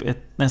 Det är typ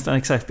nästan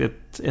exakt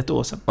ett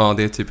år sedan. Ja,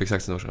 det är typ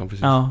exakt ett år sedan,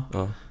 precis.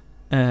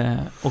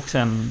 Och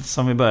sen,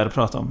 som vi började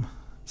prata om,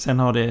 sen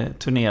har det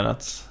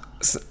turnerats.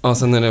 Ja,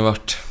 sen har det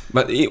varit...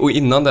 Och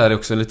innan det är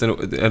också lite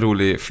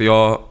rolig...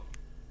 För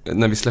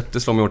när vi släppte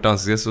Slå mig hårt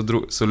ansiktet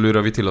så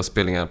lurade vi till oss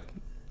spelningar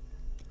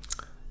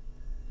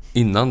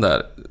innan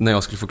där, när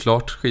jag skulle få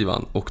klart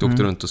skivan. Och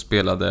åkte runt och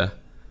spelade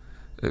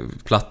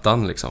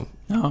plattan liksom.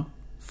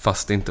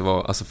 Fast det inte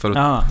var... Alltså för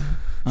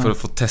att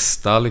få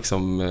testa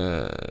liksom...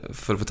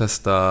 För att få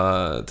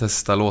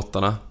testa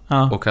låtarna.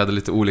 Och hade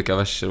lite olika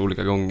verser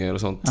olika gånger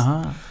och sånt.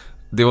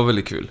 Det var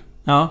väldigt kul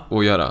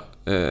att göra.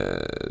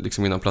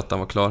 Liksom innan plattan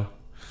var klar.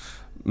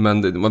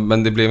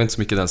 Men det blev inte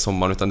så mycket den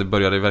sommaren, utan det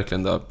började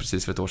verkligen där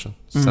precis för ett år sedan.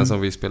 Sen så har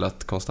vi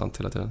spelat konstant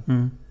hela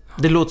tiden.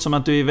 Det låter som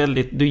att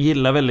du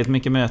gillar väldigt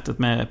mycket mötet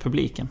med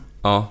publiken.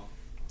 Ja.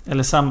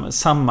 Eller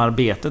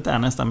samarbetet är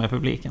nästan med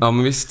publiken. Ja,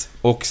 men visst.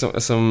 Och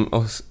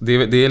det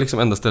är liksom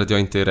enda stället jag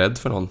inte är rädd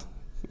för någon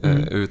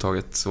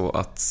överhuvudtaget, så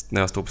att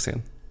när jag står på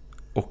scen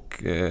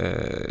och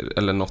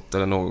eller något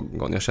eller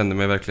någon, jag känner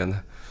mig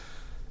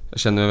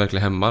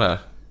verkligen hemma där.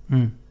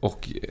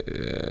 Och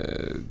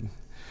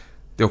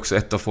det är också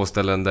ett av få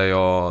ställen där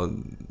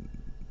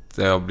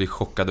jag blir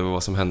chockad över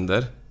vad som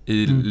händer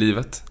i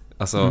livet.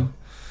 Alltså,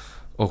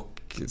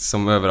 och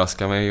som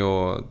överraskar mig,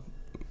 och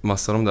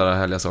massa av de där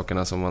härliga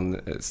sakerna som man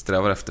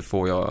strävar efter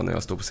får jag när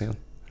jag står på scen.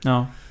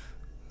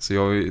 Så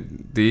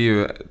det är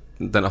ju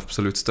den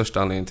absolut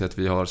största anledningen till att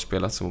vi har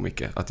spelat så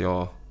mycket, att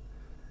jag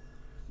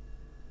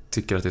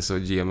tycker att det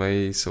ger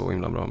mig så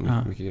himla bra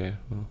mycket grejer.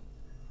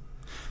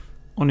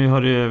 Och nu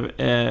har du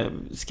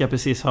ska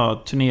precis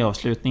ha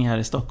turnéavslutning här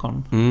i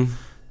Stockholm.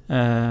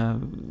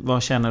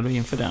 Vad känner du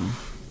inför den?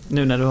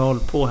 Nu när du har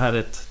hållit på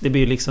här, det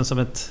blir liksom som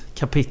ett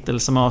kapitel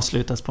som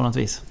avslutas på något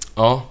vis.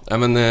 Ja,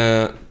 men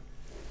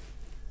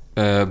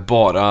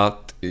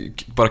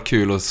bara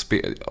kul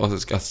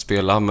att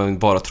spela, men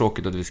bara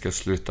tråkigt att vi ska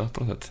sluta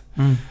på något sätt.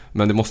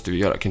 Men det måste vi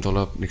göra, kan inte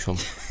hålla liksom.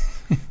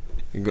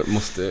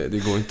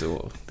 Det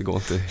går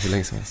inte hur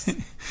länge som helst.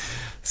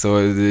 Så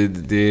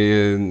det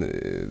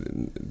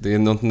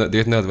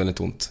är ett nödvändigt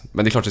ont.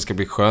 Men det är klart det ska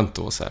bli skönt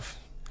då så här.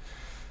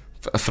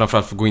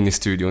 Framförallt för att gå in i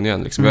studion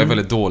igen liksom. Jag är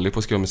väldigt dålig på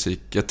att skriva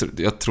musik.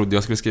 Jag trodde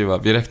jag skulle skriva.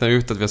 Vi räknar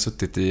ut att vi har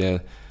suttit i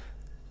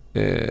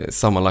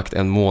sammanlagt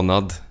en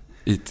månad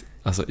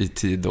i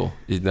tid då,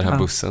 i den här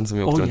bussen som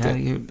vi åkte runt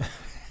i.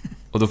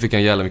 Och då fick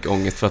jag jävla mycket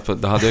ångest, för att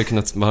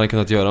man hade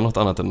kunnat göra något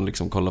annat än att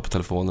liksom kolla på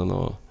telefonen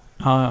och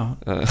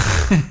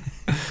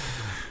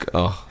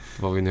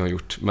vad vi nu har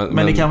gjort.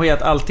 Men det kanske är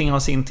att allting har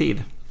sin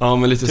tid. Ja,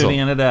 men lite så.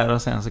 Turningen är där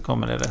och sen så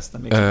kommer det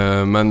resten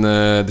liksom. Men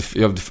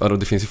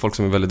det finns ju folk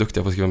som är väldigt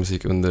duktiga på att skriva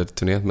musik under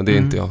turnén, men det är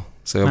inte jag.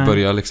 Så jag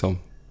börjar liksom...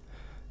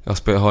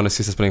 Jag har en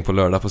sista spelning på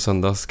lördag, på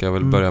söndag ska jag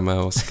väl börja med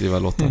att skriva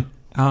låtar.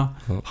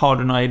 Har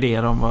du några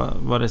idéer om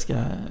vad det ska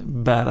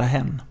bära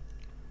hen?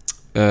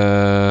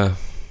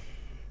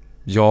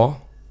 Ja.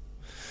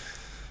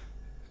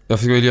 Jag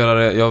ska väl göra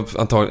det,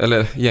 antagligen,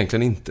 eller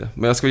egentligen inte.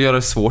 Men jag ska göra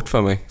det svårt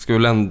för mig.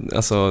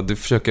 Det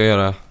försöker jag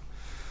göra.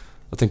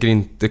 Jag tänker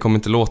inte, det kommer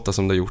inte låta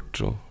som det har gjort.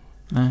 Så.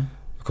 Nej.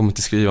 Jag kommer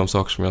inte skriva om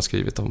saker som jag har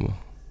skrivit om.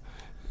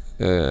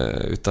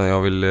 Utan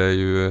jag vill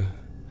ju...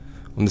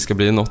 Om det ska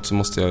bli något så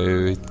måste jag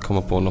ju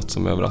komma på något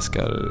som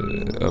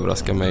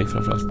överraskar mig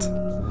framförallt.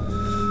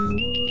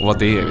 Och vad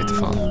det är, vet du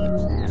fan.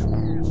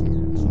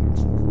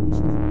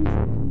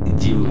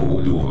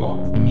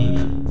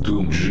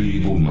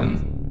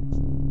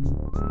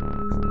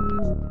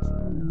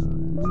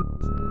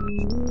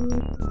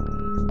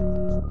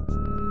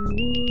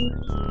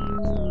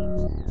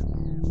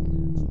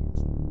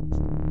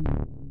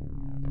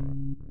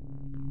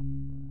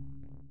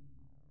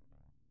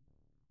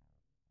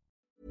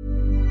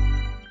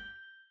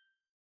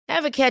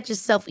 Ever catch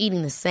yourself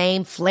eating the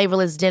same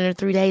flavorless dinner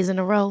 3 days in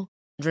a row?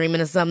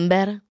 Dreaming of something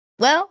better?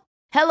 Well,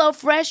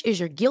 HelloFresh is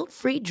your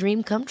guilt-free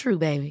dream come true,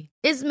 baby.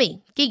 It's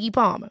me, Keke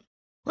Palmer.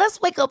 Let's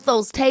wake up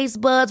those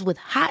taste buds with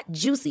hot,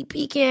 juicy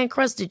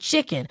pecan-crusted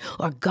chicken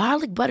or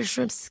garlic butter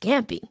shrimp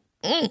scampi.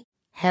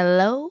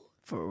 Hello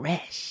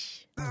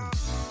Fresh.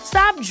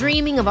 Stop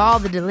dreaming of all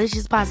the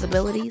delicious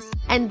possibilities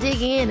and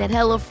dig in at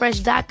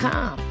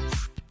HelloFresh.com.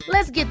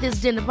 Let's get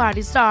this dinner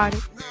party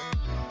started.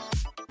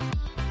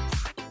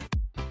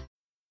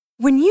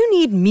 When you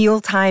need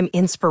mealtime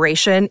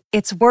inspiration,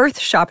 it's worth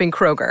shopping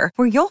Kroger,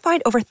 where you'll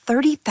find over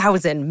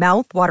 30,000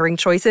 mouth-watering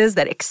choices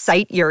that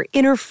excite your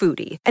inner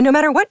foodie. And no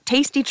matter what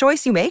tasty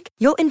choice you make,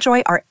 you'll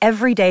enjoy our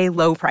everyday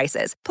low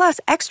prices, plus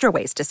extra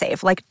ways to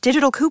save, like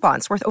digital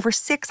coupons worth over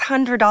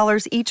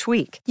 $600 each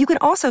week. You can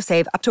also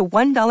save up to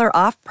 $1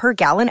 off per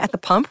gallon at the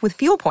pump with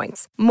fuel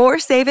points. More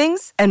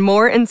savings and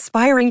more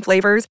inspiring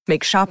flavors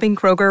make shopping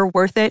Kroger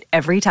worth it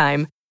every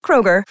time.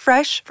 Kroger,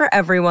 fresh for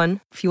everyone.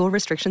 Fuel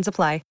restrictions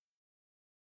apply.